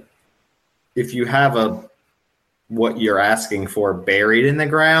happening, but if you have what you're asking for buried in the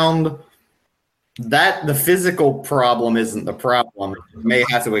ground, the physical problem isn't the problem. You may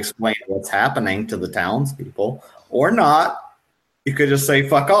have to explain what's happening to the townspeople or not. You could just say,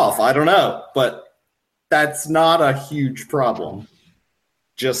 fuck off. I don't know. But that's not a huge problem,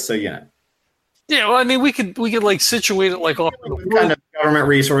 just so you know. Yeah, well, we could like situate it like all kind of government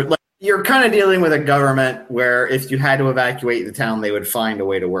resource. Like, you're kind of dealing with a government where if you had to evacuate the town, they would find a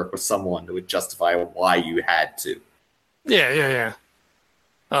way to work with someone that would justify why you had to. Yeah.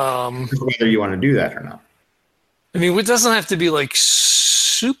 Whether you want to do that or not. It doesn't have to be like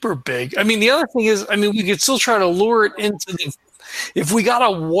super big. The other thing is, we could still try to lure it into if we got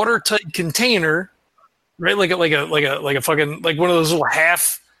a watertight container. Right, like a fucking like one of those little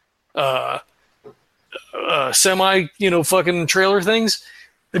half semi, fucking trailer things.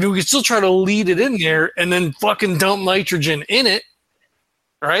 We could still try to lead it in there and then fucking dump nitrogen in it,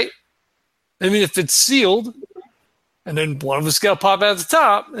 right? If it's sealed, and then one of us got to pop out the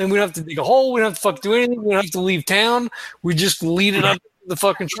top, and we don't have to dig a hole, we don't have to fucking do anything, we don't have to leave town. We just lead it up to the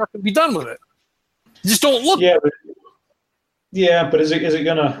fucking truck and be done with it. Just don't look. Yeah, but is it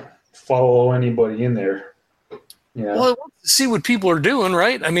gonna follow anybody in there? Yeah. Well, I want to see what people are doing,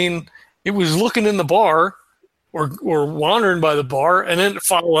 right? It was looking in the bar or wandering by the bar, and then it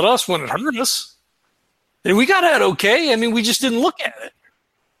followed us when it hurt us. And we got out okay. We just didn't look at it.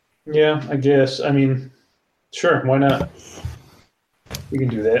 Yeah, I guess. Sure, why not? We can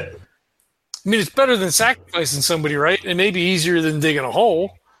do that. It's better than sacrificing somebody, right? It may be easier than digging a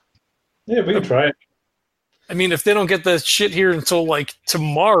hole. Yeah, we can try it. If they don't get that shit here until like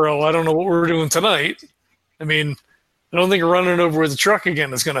tomorrow, I don't know what we're doing tonight. I don't think running over with the truck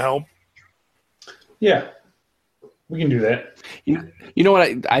again is going to help. Yeah, we can do that. You know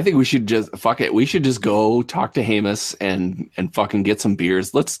what? I think we should just fuck it. We should just go talk to Hamus and fucking get some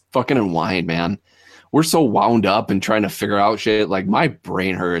beers. Let's fucking unwind, man. We're so wound up and trying to figure out shit. Like my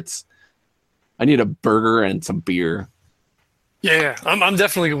brain hurts. I need a burger and some beer. Yeah, I'm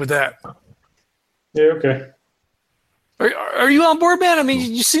definitely good with that. Yeah, okay. Are you on board, man? I mean,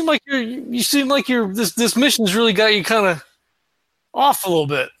 you seem like you're this mission's really got you kind of off a little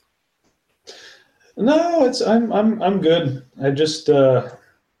bit. No, I'm good. I just I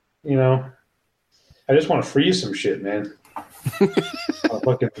just want to freeze some shit, man. All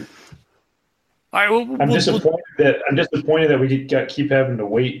right, I'm disappointed that we keep having to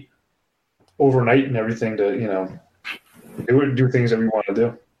wait overnight and everything to do things that we want to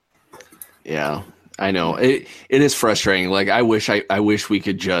do. Yeah, I know it is frustrating. Like I wish we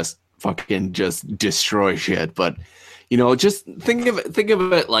could just fucking just destroy shit, but just think of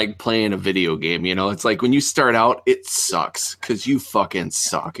it like playing a video game. It's like when you start out, it sucks because you fucking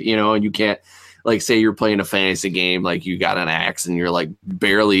suck. And you can't, like, say you're playing a fantasy game, like you got an axe and you're like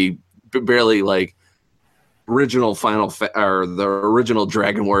barely like original or the original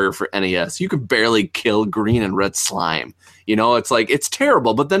Dragon Warrior for NES. You could barely kill green and red slime. It's like, it's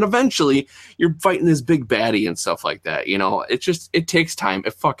terrible. But then eventually you're fighting this big baddie and stuff like that. It takes time.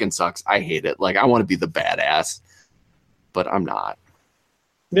 It fucking sucks. I hate it. Like, I want to be the badass, but I'm not.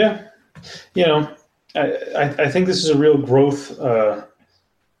 Yeah. I think this is a real growth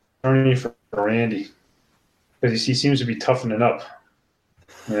journey for Randy, because he seems to be toughening up.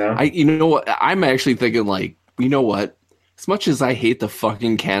 You know what? I'm actually thinking, like, you know what? As much as I hate the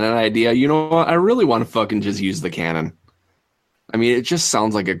fucking cannon idea, you know what? I really want to fucking just use the cannon. I mean, it just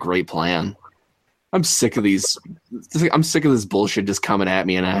sounds like a great plan. I'm sick of this bullshit just coming at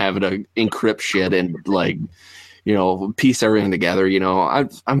me and I having to encrypt shit and, like, piece everything together.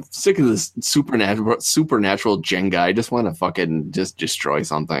 I'm sick of this supernatural Jenga. I just want to fucking just destroy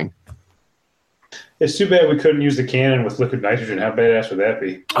something. It's too bad we couldn't use the cannon with liquid nitrogen. How badass would that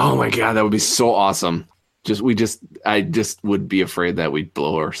be? Oh my god, that would be so awesome. I just would be afraid that we'd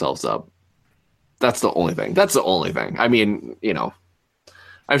blow ourselves up. That's the only thing. I mean,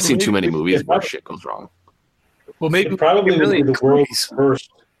 I've seen too many movies where shit goes wrong. Well, maybe it probably would be the world's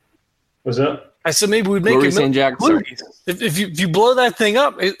first. Was that? I said maybe we'd make it. If you blow that thing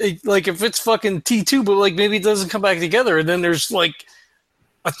up, like if it's fucking T2, but like maybe it doesn't come back together, and then there's like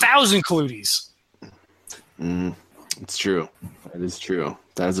 1,000 Cluties. It's true. That is true.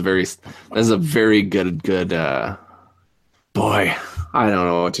 That is a very good. Boy, I don't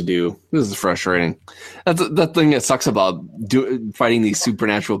know what to do. This is frustrating. That's that thing that sucks about fighting these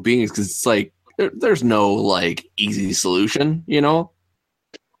supernatural beings, because it's like there's no like easy solution.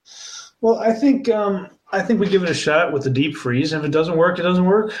 Well, I think we give it a shot with the deep freeze. And if it doesn't work, it doesn't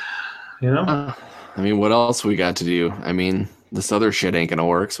work. I mean, what else we got to do? I mean, this other shit ain't gonna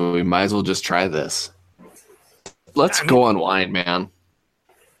work, so we might as well just try this. Let's go unwind, man.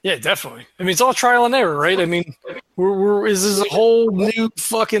 Yeah, definitely. I mean, it's all trial and error, right? I mean, this is a whole new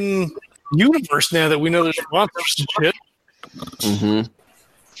fucking universe now that we know there's monsters and shit. Mm-hmm.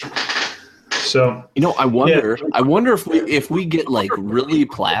 So I wonder if we get like really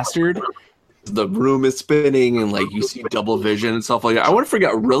plastered, the room is spinning and like you see double vision and stuff like that. I wonder if we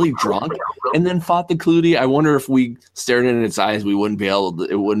got really drunk and then fought the Clutie. I wonder if we stared in its eyes, it wouldn't be able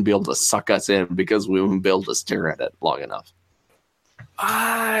to suck us in because we wouldn't be able to stare at it long enough.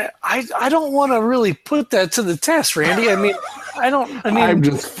 I don't want to really put that to the test, Randy. I'm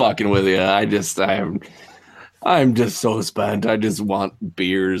just fucking with you. I'm just so spent. I just want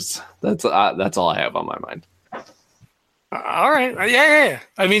beers. That's all I have on my mind. All right. Yeah.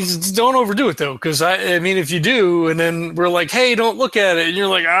 I mean, don't overdo it, though, because I mean, if you do, and then we're like, hey, don't look at it, and you're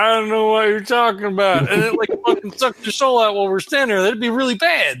like, I don't know what you're talking about, and it like fucking sucks your soul out while we're standing there, that'd be really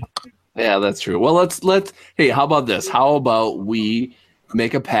bad. Yeah, that's true. Well, let's. Hey, how about this? How about we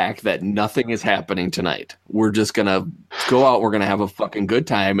make a pact that nothing is happening tonight? We're just gonna go out. We're gonna have a fucking good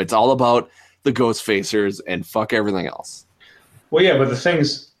time. It's all about the ghost facers and fuck everything else. Well, yeah, but the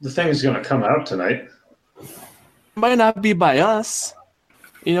thing's gonna come out tonight. Might not be by us.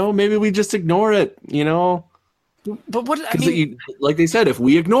 Maybe we just ignore it. But what I mean, like they said, if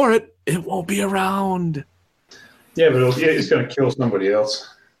we ignore it, it won't be around. Yeah, but it's gonna kill somebody else.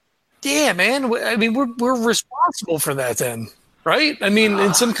 Yeah, man. I mean, we're responsible for that then, right? I mean,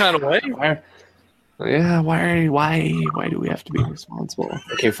 in some kind of way. Yeah. Why do we have to be responsible?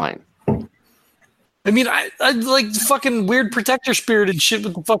 Okay, fine. I mean, I like fucking weird protector spirit and shit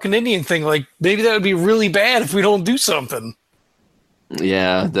with the fucking Indian thing. Like, maybe that would be really bad if we don't do something.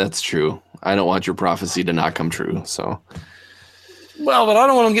 Yeah, that's true. I don't want your prophecy to not come true, so. Well, but I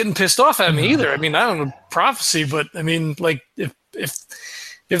don't want them getting pissed off at me either. I mean, I don't know prophecy, but I mean, like, if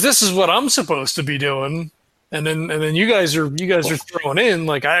this is what I'm supposed to be doing, and then you guys are throwing in,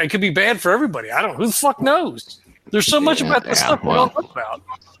 like, it could be bad for everybody. I don't. Who the fuck knows? There's so much about this stuff we don't know about.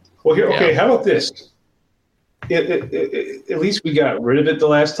 Well, here, okay. How about this? at least we got rid of it the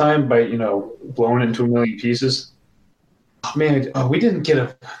last time by blowing it into a million pieces. Man, we didn't get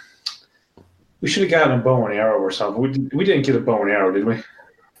a. We should have gotten a bow and arrow or something. We didn't get a bow and arrow, did we?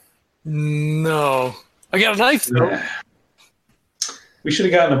 No, I got a knife though. Yeah. We should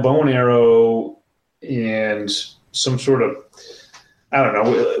have gotten a bow and arrow and some sort of. I don't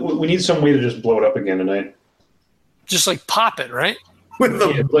know. We need some way to just blow it up again tonight. Just like pop it, right? With the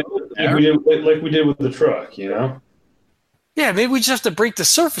like we did with the truck, Yeah, maybe we just have to break the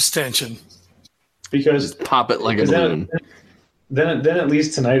surface tension. Because Just pop it like a balloon. Then at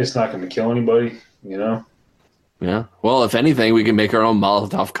least tonight it's not going to kill anybody, Yeah. Well, if anything, we can make our own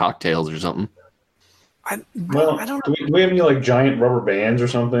Molotov cocktails or something. I don't know. Do we have any like giant rubber bands or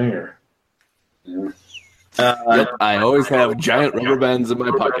something? Or Yep, I always have giant rubber bands in my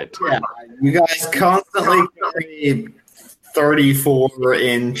pocket. Yeah, you guys constantly carry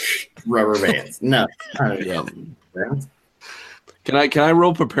 34-inch rubber bands. No. Yeah. Can I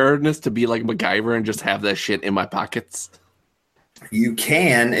roll preparedness to be like MacGyver and just have that shit in my pockets? You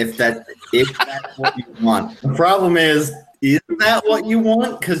can if that's what you want. The problem is that what you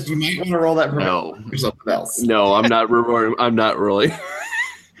want? Because you might want to roll that for something else. No, I'm not rewarding. I'm not really.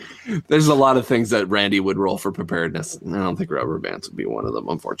 There's a lot of things that Randy would roll for preparedness. I don't think rubber bands would be one of them,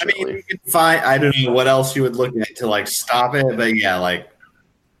 unfortunately. I mean, you can find. I don't know what else you would look at to like stop it, but yeah,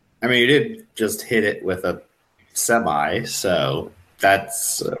 you did just hit it with a semi, so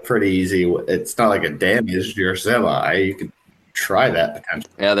that's pretty easy. It's not like it damaged your semi. You could try that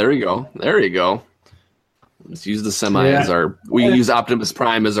potentially. Yeah, there you go. Let's use the semi as our. We use Optimus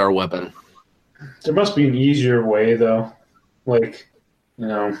Prime as our weapon. There must be an easier way, though.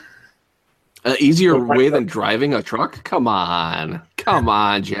 An easier way than driving a truck? Come on,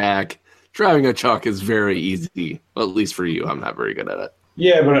 Jack. Driving a truck is very easy. Well, at least for you. I'm not very good at it.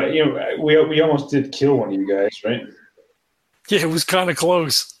 Yeah, but we almost did kill one of you guys, right? Yeah, it was kind of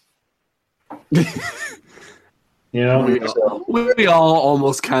close. We all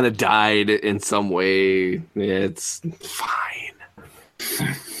almost kind of died in some way. It's fine.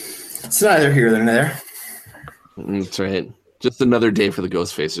 It's neither here nor there. That's right. Just another day for the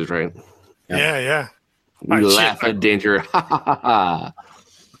ghost faces, right? Yeah. We laugh at danger. Ha ha ha ha.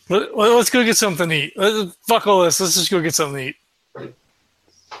 Let's go get something to eat. Fuck all this. Let's just go get something to eat.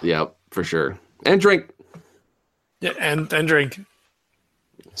 Yep, for sure. And drink. Yeah, and drink.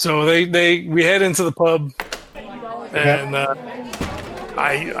 So we head into the pub, and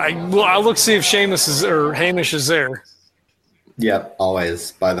I'll look see if Hamish is there. Yep,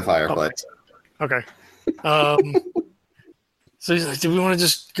 always by the fireplace. Okay. So he's like, do we want to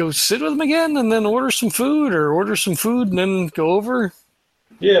just go sit with him again and then order some food and then go over?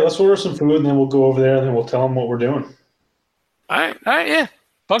 Yeah, let's order some food and then we'll go over there and then we'll tell them what we're doing. All right, yeah.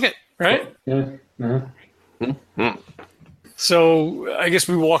 Fuck it, right? Yeah. Mm-hmm. So I guess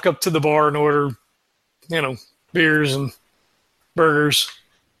we walk up to the bar and order, beers and burgers.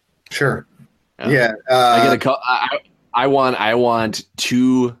 Sure. Yeah. I get I want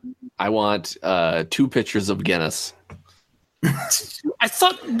two pitchers of Guinness. I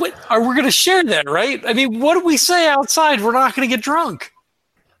thought, are we going to share that, right? I mean, what do we say outside? We're not going to get drunk.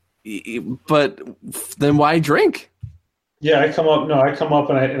 But then why drink? Yeah, I come up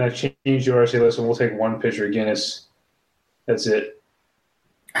and I change yours. I say, listen, we'll take one pitcher of Guinness. That's it.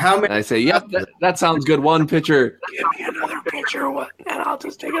 How many? And I say, yep, that sounds good. One pitcher. Give me another pitcher, and I'll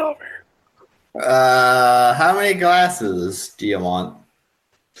just take over. How many glasses do you want?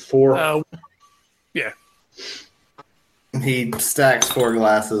 4. Yeah. He stacks 4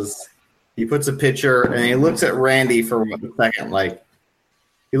 glasses. He puts a pitcher, and he looks at Randy for a second.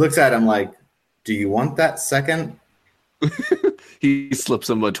 He looks at him like, "Do you want that second?" He slips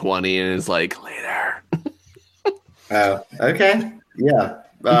him a 20 and is like, "Later." Oh, okay, yeah.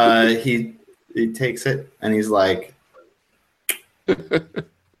 He takes it, and he's like,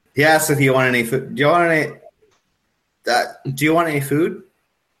 he asks if you want any food. Do you want any food?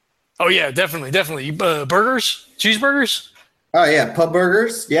 Oh yeah, definitely. Burgers, cheeseburgers. Oh yeah, pub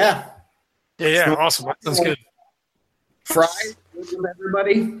burgers. Yeah. Yeah. Awesome. That sounds good. Fries,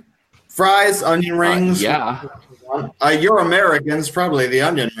 everybody. Fries, onion rings. Yeah. You're Americans, probably the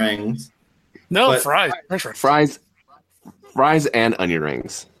onion rings. No, but fries. Fries and onion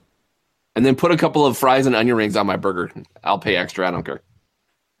rings, and then put a couple of fries and onion rings on my burger. I'll pay extra. I don't care.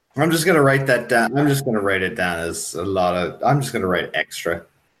 I'm just gonna write that down. I'm just gonna write it down as a lot of. I'm just gonna write extra.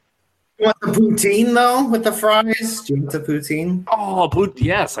 You want the poutine though with the fries? Do you want the poutine? Oh,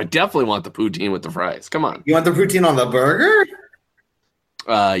 yes, I definitely want the poutine with the fries. Come on. You want the poutine on the burger?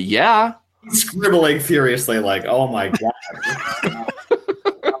 Yeah. He's scribbling furiously, like, "Oh my god."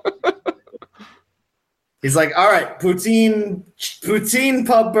 He's like, all right, poutine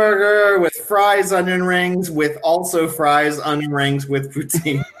pub burger with fries, onion rings, with also fries, onion rings with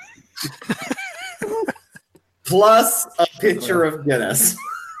poutine. Plus a pitcher of Guinness.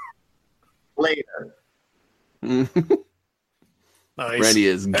 Later. Nice. Randy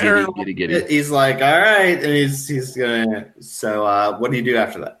is giddy. He's like, all right. And he's going to. So what do you do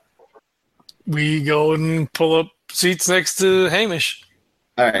after that? We go and pull up seats next to Hamish.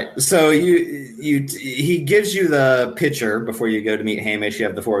 All right. So he gives you the pitcher before you go to meet Hamish. You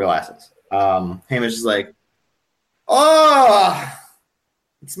have the 4 glasses. Hamish is like, oh,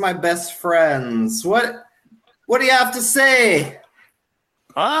 it's my best friends. What do you have to say?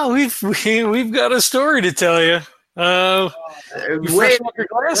 We've got a story to tell you. Wait, I'm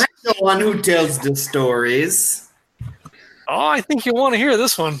the one who tells the stories. Oh, I think you want to hear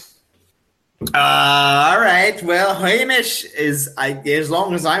this one. All right. Well, Hamish is. As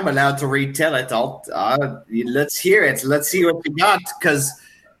long as I'm allowed to retell it, let's hear it. Let's see what you got, because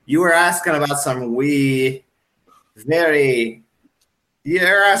you were asking about some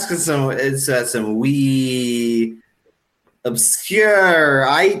You're asking some obscure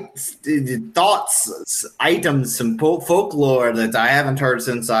thoughts, items, some folklore that I haven't heard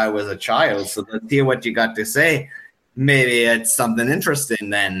since I was a child. So let's hear what you got to say. Maybe it's something interesting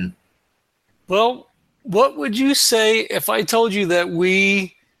then. Well, what would you say if I told you that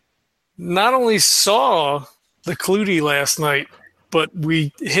we not only saw the Clutie last night, but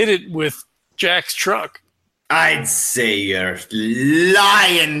we hit it with Jack's truck? I'd say you're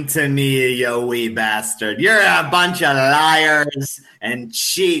lying to me, you wee bastard. You're a bunch of liars and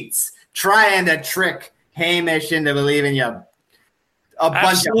cheats trying to trick Hamish into believing you a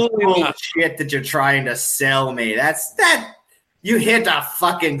bunch of bullshit that you're trying to sell me. You hit a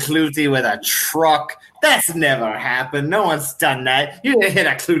fucking Clutie with a truck. That's never happened. No one's done that. You didn't hit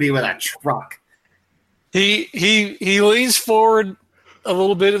a Clutie with a truck. He leans forward a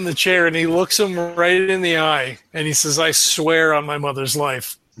little bit in the chair and he looks him right in the eye and he says, I swear on my mother's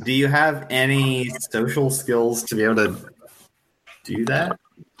life. Do you have any social skills to be able to do that?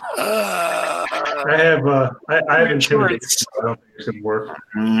 I have intimidation. I don't think it's going to work.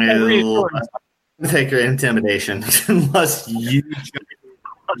 Take your intimidation unless you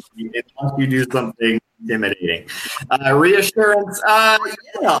do something intimidating. Reassurance.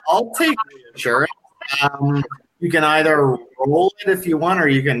 Yeah, I'll take reassurance. You can either roll it if you want, or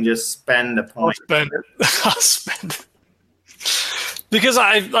you can just spend a point. I'll spend it. Because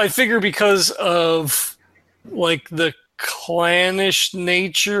I figure because of like the clannish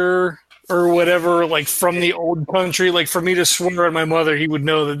nature or whatever, like from the old country, like for me to swear on my mother, he would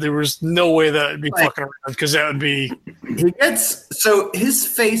know that there was no way that I'd be fucking around, because that would be. So his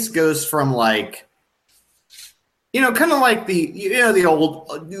face goes from like, kind of like the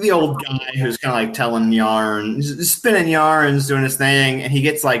old guy who's kind of like telling yarns, spinning yarns, doing his thing, and he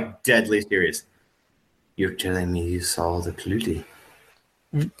gets like deadly serious. You're telling me you saw the Clutie?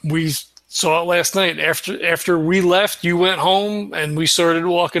 We saw it last night. After we left, you went home, and we started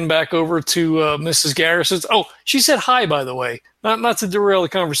walking back over to Mrs. Garrison's. Oh, she said hi, by the way. Not to derail the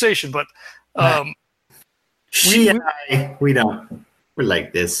conversation, but we don't. We're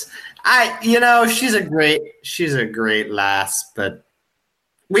like this. She's a great lass, but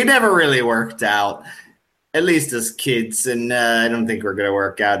we never really worked out, at least as kids, and I don't think we're gonna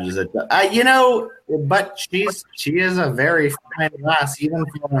work out as but she is a very fine lass, even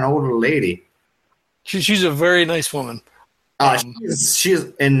for an older lady. She's a very nice woman. She's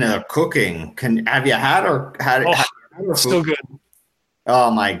in the cooking. Have you had her? Had her still good.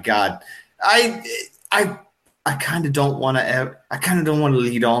 Oh my god, I kind of don't want to. I kind of don't want to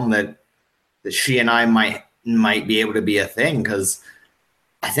lead on that she and I might be able to be a thing, because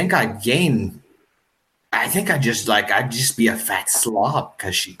I think I'd just be a fat slob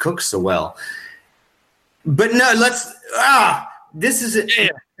because she cooks so well. But no, this is it. Yeah.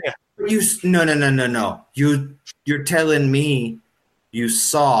 No. You're telling me you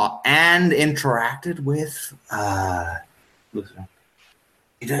saw and interacted with.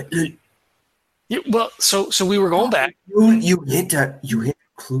 Yeah, well, so we were going back. You hit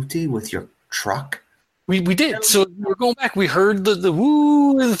Clutie with your truck. We did. So we were going back. We heard the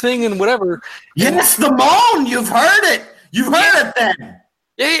woo and the thing and whatever. Yes, the moan. You've heard it. You've heard it then.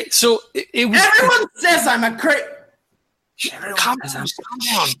 Yeah. So it was. Everyone says I'm a crazy. Calm down.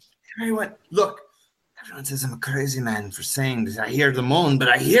 Everyone says I'm a crazy man for saying this. I hear the moan, but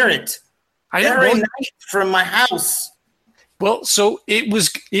I hear it every night from my house. Well, so it was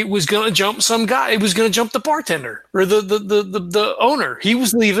gonna jump some guy. It was gonna jump the bartender or the owner. He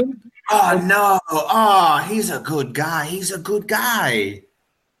was leaving. Oh no! Oh, he's a good guy.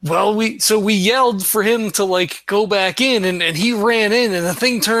 Well, we yelled for him to like go back in, and he ran in, and the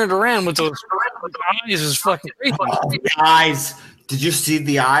thing turned around with those eyes. Is fucking crazy. Oh, the eyes. Did you see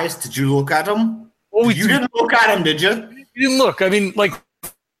the eyes? Did you look at them? Oh, you didn't look at him, did you? You didn't look. I mean, like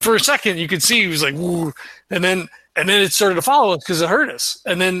for a second, you could see he was like, "Woo," and then it started to follow us because it hurt us.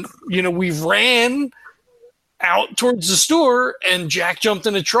 And then we ran out towards the store, and Jack jumped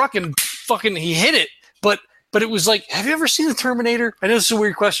in a truck and fucking he hit it, But it was like, have you ever seen the Terminator? I know this is a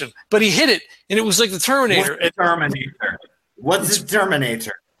weird question, but he hit it, and it was like the Terminator. What's the Terminator? What's the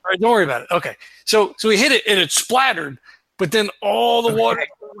Terminator? All right, don't worry about it. Okay, so he hit it, and it splattered, but then all the water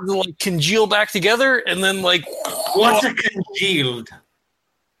like congealed back together, and then like what's a congealed?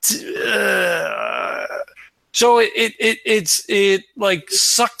 So it like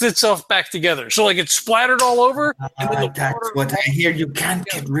sucked itself back together. So like it splattered all over. And then that's what I hear. You can't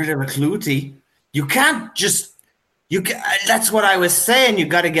get rid of a Clutie. You can't just that's what I was saying. You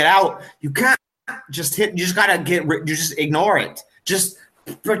got to get out. You can't just hit. You just got to get rid. You just ignore it. Just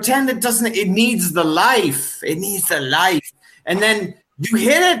pretend it doesn't. It needs the life. It needs the life. And then you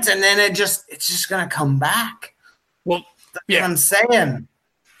hit it, and then it's just gonna come back. Well, that's what I'm saying.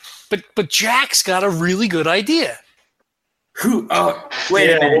 But Jack's got a really good idea. Who? Oh,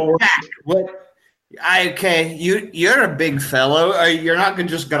 wait a minute. Jack, what? Okay, you're a big fellow. You're not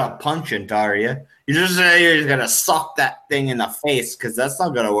just gonna punch it, are you? You're just gonna sock that thing in the face because that's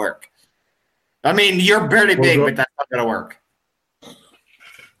not gonna work. I mean, you're barely big, but that's not gonna work.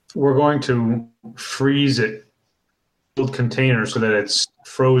 We're going to freeze it, build container so that it's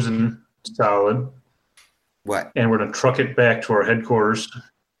frozen solid. What? And we're gonna truck it back to our headquarters.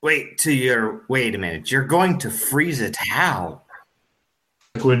 Wait a minute. You're going to freeze it how?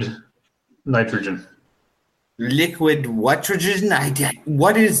 Liquid nitrogen. Liquid nitrogen?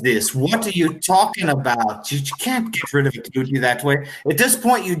 What is this? What are you talking about? You can't get rid of a Clutie that way. At this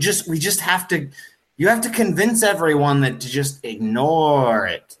point, you have to convince everyone that to just ignore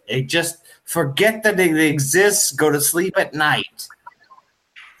it. Just forget that it exists. Go to sleep at night.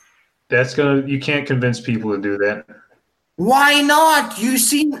 You can't convince people to do that. Why not?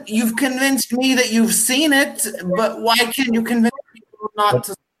 You've convinced me that you've seen it, but why can't you convince people not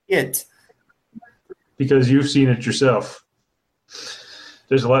to see it? Because you've seen it yourself.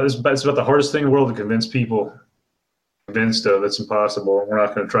 There's a lot. It's about the hardest thing in the world to convince people. Convinced of it's impossible. We're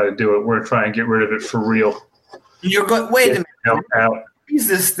not going to try to do it. We're going to try and get rid of it for real. You're going. Wait a minute. Out. Freeze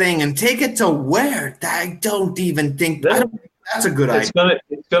this thing and take it to where? I don't even think that's a good idea.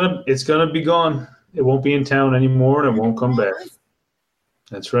 It's gonna be gone. It won't be in town anymore, and it won't come back.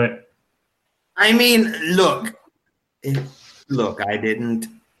 That's right. I mean, look. I didn't.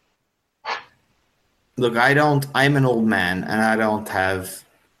 Look, I don't. I'm an old man, and I don't have.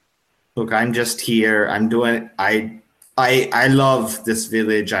 Look, I'm just here. I'm doing. I love this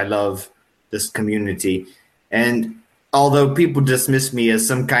village. I love this community, and although people dismiss me as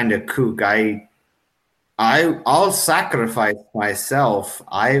some kind of kook, I'll sacrifice myself.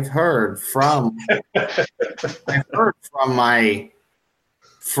 I've heard from my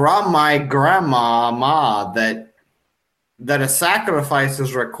grandma that a sacrifice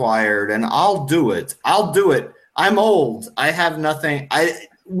is required, and I'll do it. I'm old. I have nothing.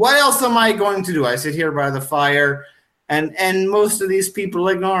 What else am I going to do? I sit here by the fire, and most of these people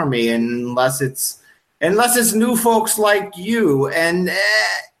ignore me unless it's new folks like you, and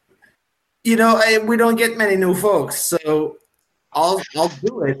we don't get many new folks, so I'll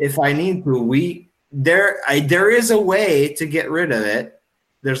do it if I need to. There is a way to get rid of it.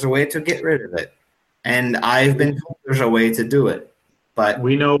 There's a way to get rid of it, and I've been told there's a way to do it. But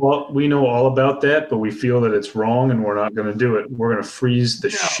we know all about that, but we feel that it's wrong, and we're not going to do it. We're going to freeze the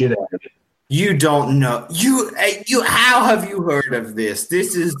shit out of it. You don't know. You how have you heard of this?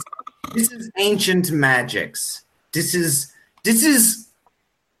 This is ancient magics. This is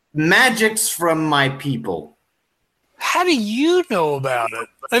magics from my people. How do you know about it?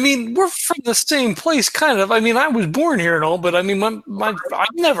 I mean, we're from the same place, kind of. I mean, I was born here and all, but I mean, I've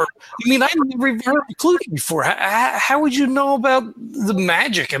never even heard of Clutie before. How would you know about the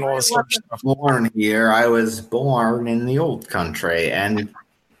magic and all this sort of stuff? Born here, I was born in the old country, and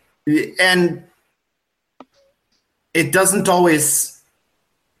it doesn't always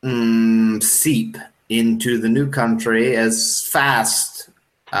seep into the new country as fast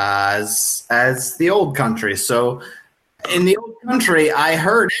as the old country. So in the old country, I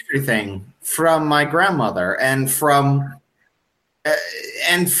heard everything from my grandmother and from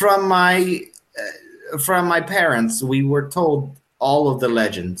my parents. We were told all of the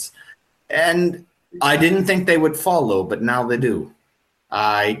legends, and I didn't think they would follow, but now they do.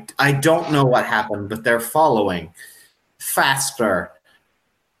 I don't know what happened, but they're following faster.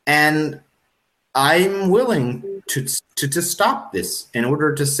 and I'm willing to stop this in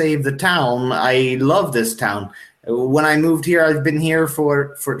order to save the town. I love this town. When I moved here, I've been here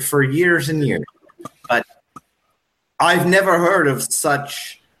for years and years, but I've never heard of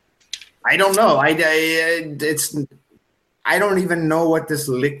such. I don't know. I don't even know what this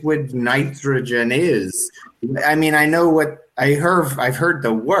liquid nitrogen is. I mean, I know what I heard. I've heard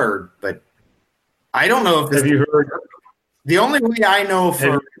the word, but I don't know if this. Have you heard? The only way I know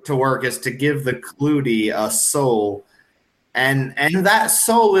for it to work is to give the Clutie a soul, and that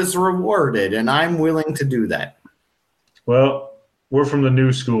soul is rewarded, and I'm willing to do that. Well, we're from the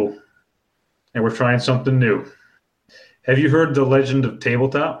new school, and we're trying something new. Have you heard the legend of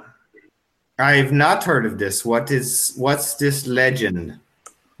Tabletop? I've not heard of this. What's this legend?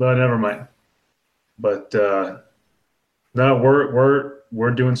 Well, never mind. But no,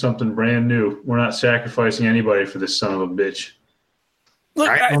 we're doing something brand new. We're not sacrificing anybody for this son of a bitch. Look,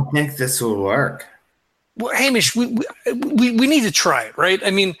 I don't think this will work. well, Hamish, we need to try it, right?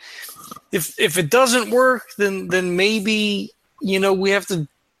 I mean, if it doesn't work, then maybe we have to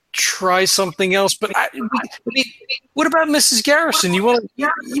try something else. But what about Mrs. Garrison? You want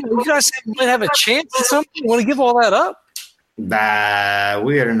you guys might have a chance at something? You want to give all that up? Nah,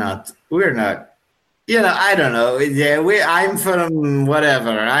 we're not. I don't know. Yeah, I'm from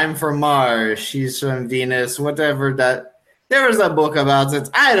whatever. I'm from Mars. She's from Venus. Whatever that. There was a book about it.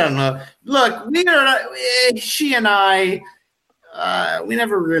 I don't know. Look, she and I, we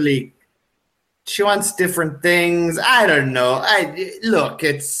never really. She wants different things. I don't know.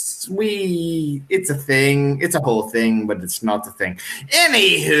 It's a thing. It's a whole thing, but it's not a thing.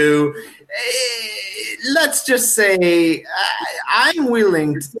 Anywho, let's just say I'm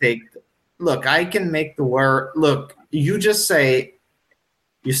willing to take. Look, I can make the word. Look, you say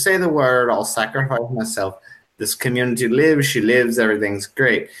the word. I'll sacrifice myself. This community lives. She lives. Everything's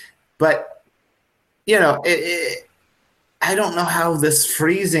great, but I don't know how this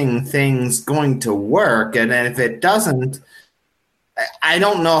freezing thing's going to work, and if it doesn't, I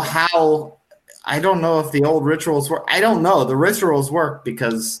don't know how. I don't know if the old rituals work. I don't know. The rituals work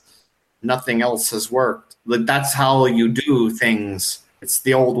because nothing else has worked. Like, that's how you do things. It's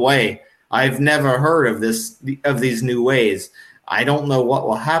the old way. I've never heard of these new ways. I don't know what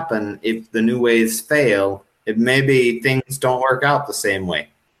will happen if the new ways fail. If maybe things don't work out the same way.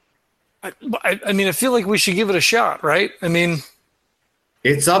 I mean, I feel like we should give it a shot, right? I mean,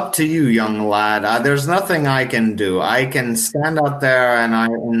 it's up to you, young lad. There's nothing I can do. I can stand out there and I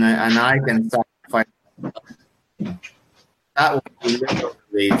can sacrifice. That would be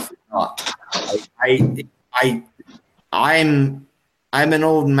literally not. I'm an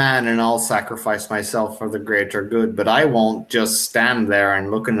old man and I'll sacrifice myself for the greater good, but I won't just stand there and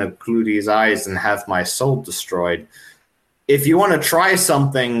look into Clutie's eyes and have my soul destroyed. If you want to try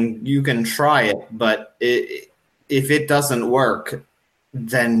something, you can try it, but if it doesn't work,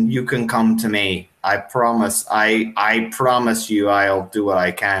 then you can come to me. I promise. I promise you I'll do what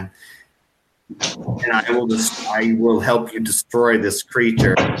I can. And I will help you destroy this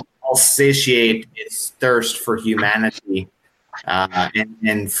creature. I'll satiate its thirst for humanity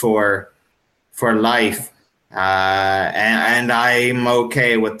and for life. And I'm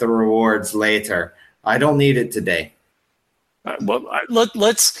okay with the rewards later. I don't need it today. Well,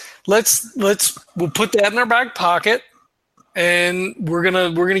 let's we'll put that in our back pocket, and we're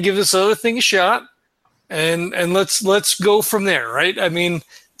gonna give this other thing a shot, and let's go from there, right? I mean,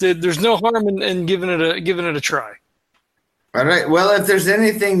 there's no harm in giving it a try. All right. Well, if there's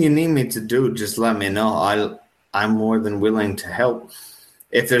anything you need me to do, just let me know. I'm more than willing to help.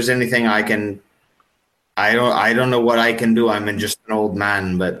 If there's anything I can, I don't know what I can do. I'm just an old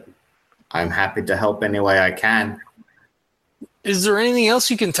man, but I'm happy to help any way I can. Is there anything else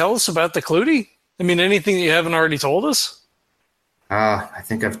you can tell us about the Clutie? I mean, anything that you haven't already told us? I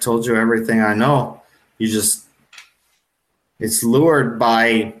think I've told you everything I know. It's lured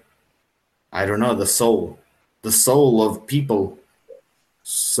by, I don't know, the soul of people.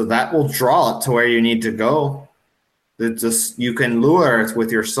 So that will draw it to where you need to go. You can lure it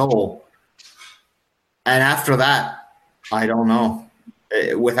with your soul. And after that, I don't know.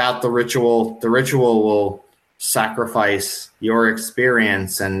 Without the ritual will sacrifice your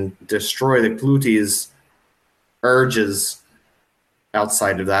experience and destroy the Clutie's urges.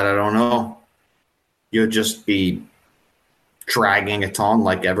 Outside of that, I don't know. You'll just be dragging it on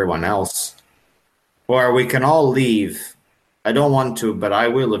like everyone else. Or we can all leave. I don't want to, but I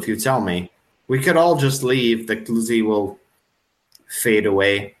will if you tell me. We could all just leave. The Clutie will fade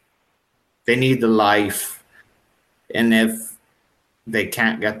away. They need the life. And if they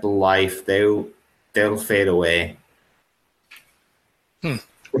can't get the life, they'll fade away.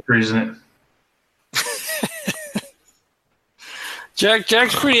 isn't it?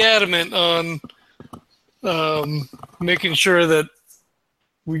 Jack's pretty adamant on making sure that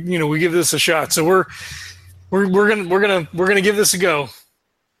we give this a shot. So we're gonna give this a go.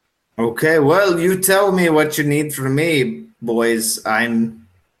 Okay, well, you tell me what you need from me, boys. There's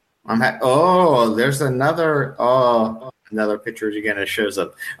another picture again. Shows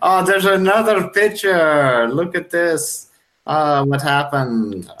up. Oh, there's another picture. Look at this. What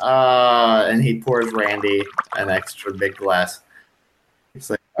happened? And he pours Randy an extra big glass. He's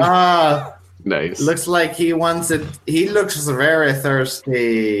like, Nice. looks like he wants it. He looks very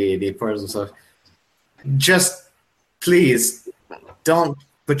thirsty. He pours himself. Just please don't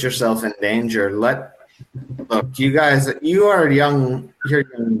put yourself in danger. Look, you guys, you're young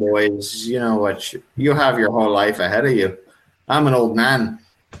boys. You know what? You have your whole life ahead of you. I'm an old man.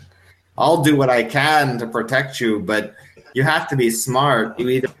 I'll do what I can to protect you, but you have to be smart. You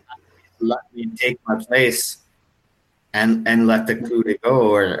either let me take my place and let the Clutie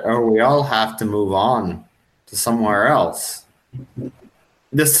go, or we all have to move on to somewhere else.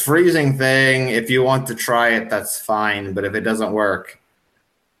 This freezing thing, if you want to try it, that's fine. But if it doesn't work,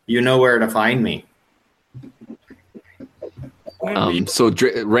 you know where to find me. So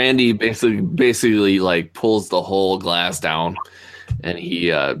Randy basically like pulls the whole glass down, and he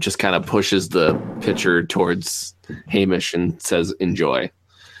just kind of pushes the pitcher towards Hamish and says, "Enjoy."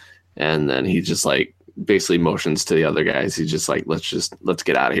 And then he just like basically motions to the other guys. He's just like, let's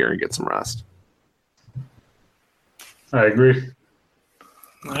get out of here and get some rest. I agree.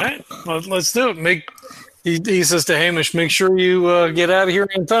 All right, well, let's do it. He says to Hamish, "Make sure you get out of here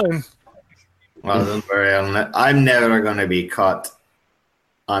in time." Well, don't worry. I'm never going to be caught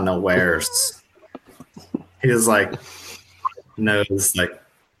unawares. He's like, knows, like,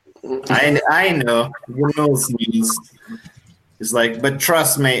 I know. Who knows? He's like, but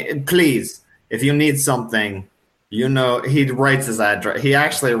trust me, please, if you need something, he writes his address. He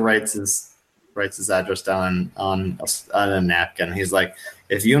actually writes his address down on a napkin. He's like,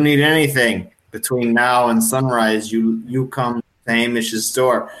 if you need anything between now and sunrise, you come to Hamish's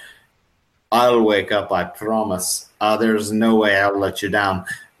store. I'll wake up, I promise. There's no way I'll let you down.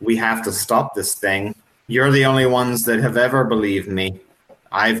 We have to stop this thing. You're the only ones that have ever believed me.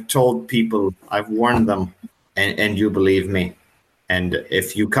 I've told people, I've warned them, and you believe me. And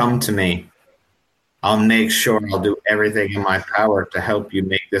if you come to me, I'll make sure I'll do everything in my power to help you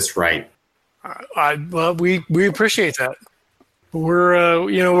make this right. Well, we appreciate that. We're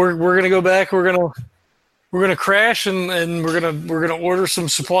gonna go back. We're gonna crash and we're gonna order some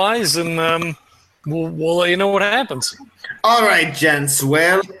supplies and we'll let you know what happens. All right, gents.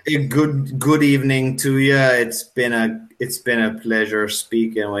 Well, a good evening to you. It's been a pleasure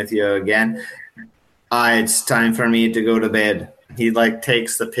speaking with you again. It's time for me to go to bed. He like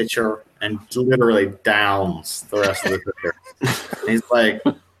takes the pitcher and literally downs the rest of the pitcher. He's like,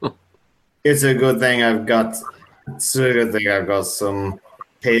 it's a good thing I've got some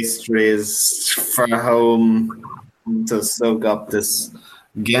pastries for home to soak up this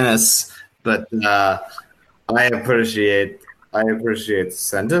Guinness, but I appreciate the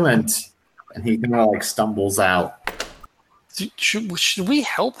sentiment. And he kind of like stumbles out. Should we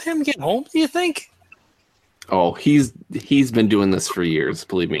help him get home, do you think? Oh, he's been doing this for years.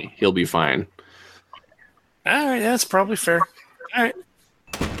 Believe me, he'll be fine. All right, that's probably fair. All right.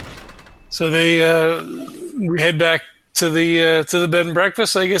 So they we head back to the bed and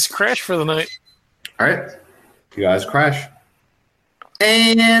breakfast. I guess crash for the night. All right, you guys crash.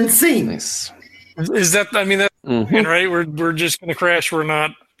 And scene. Nice. Is that? I mean, that's right. We're just gonna crash. We're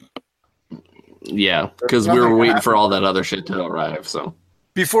not. Yeah, because we were waiting for all that other shit to arrive. So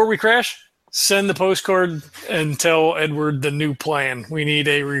before we crash, send the postcard and tell Edward the new plan. We need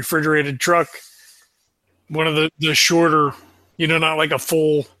a refrigerated truck, one of the shorter, not like a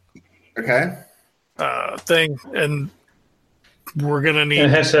full thing, and we're gonna need.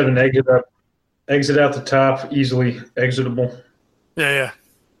 And it has to have an exit out the top, easily exitable. Yeah.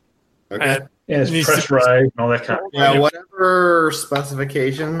 Okay. And it's pressurized and all that kind of stuff. Yeah, whatever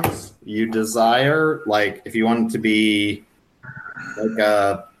specifications you desire, like if you want it to be like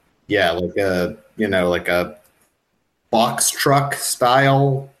a box truck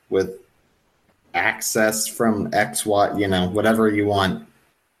style with access from X, Y, whatever you want,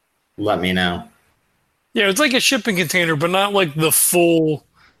 let me know. Yeah, it's like a shipping container, but not like the full,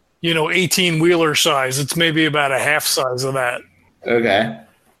 18-wheeler size. It's maybe about a half size of that. Okay.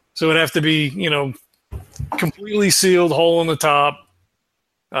 So it'd have to be, completely sealed, hole in the top,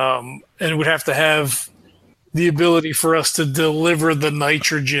 and it would have to have the ability for us to deliver the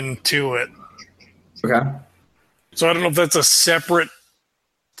nitrogen to it. Okay. So I don't know if that's a separate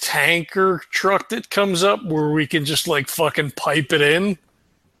tanker truck that comes up where we can just like fucking pipe it in.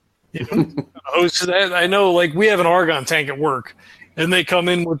 You know, hose to that. I know, like we have an argon tank at work, and they come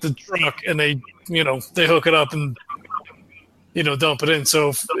in with the truck and they hook it up and dump it in. So,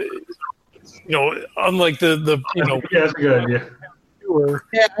 if, unlike the yeah, that's a good idea.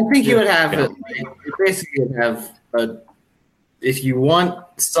 Yeah, I think you would have it. You basically would have if you want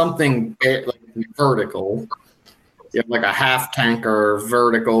something like vertical, you have like a half tanker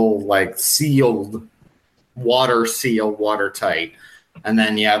vertical, like sealed, watertight, and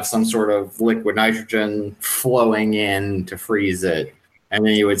then you have some sort of liquid nitrogen flowing in to freeze it, and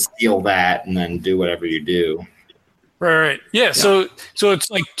then you would seal that and then do whatever you do. Right. Yeah. So it's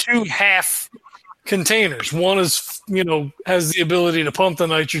like two half containers. One is, has the ability to pump the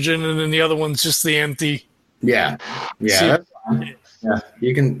nitrogen, and then the other one's just the empty. Yeah. That's fine. Yeah.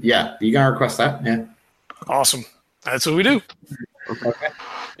 You can request that. Yeah. Awesome. That's what we do. Okay.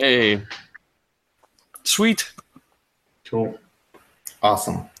 Hey. Sweet. Cool.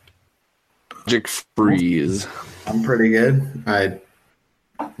 Awesome. Magic freeze. I'm pretty good. I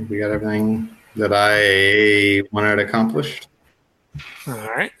think we got everything that I wanted accomplished. All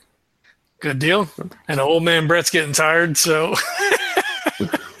right. Good deal. And old man Brett's getting tired, so.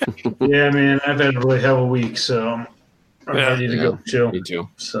 Yeah, man, I've had a really hell of a week, so I'm ready to go chill. Me too.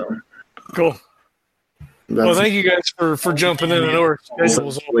 So Cool. Well, thank you guys for jumping in. I know our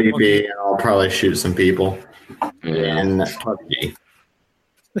schedule's all sleepy, and I'll probably shoot some people in PUBG.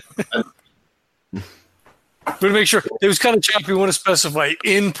 But make sure it was kind of choppy. We want to specify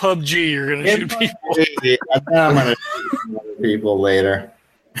in PUBG you're going to shoot people. I think I'm going to shoot some other people later.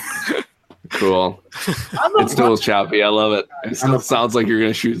 Cool. It's still choppy. I love it. It still sounds like you're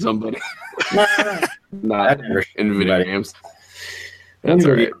going to shoot somebody. Not in video games. That's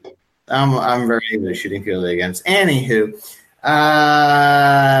all right. I'm very good at shooting people against. Anywho.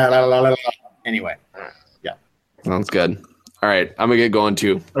 Anyway. Yeah. Sounds good. All right. I'm going to get going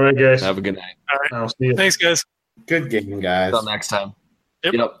too. all right, guys. Have a good night. All right. I'll see you. Thanks, guys. Good game, guys. Until next time.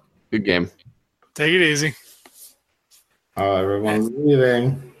 Yep. Good game. Take it easy. Oh, everyone's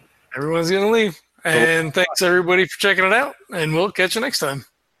leaving. Everyone's going to leave. And thanks, everybody, for checking it out. And we'll catch you next time.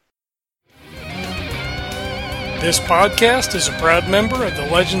 This podcast is a proud member of the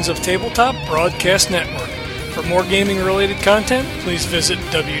Legends of Tabletop Broadcast Network. For more gaming-related content, please visit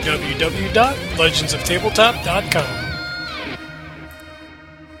www.legendsoftabletop.com.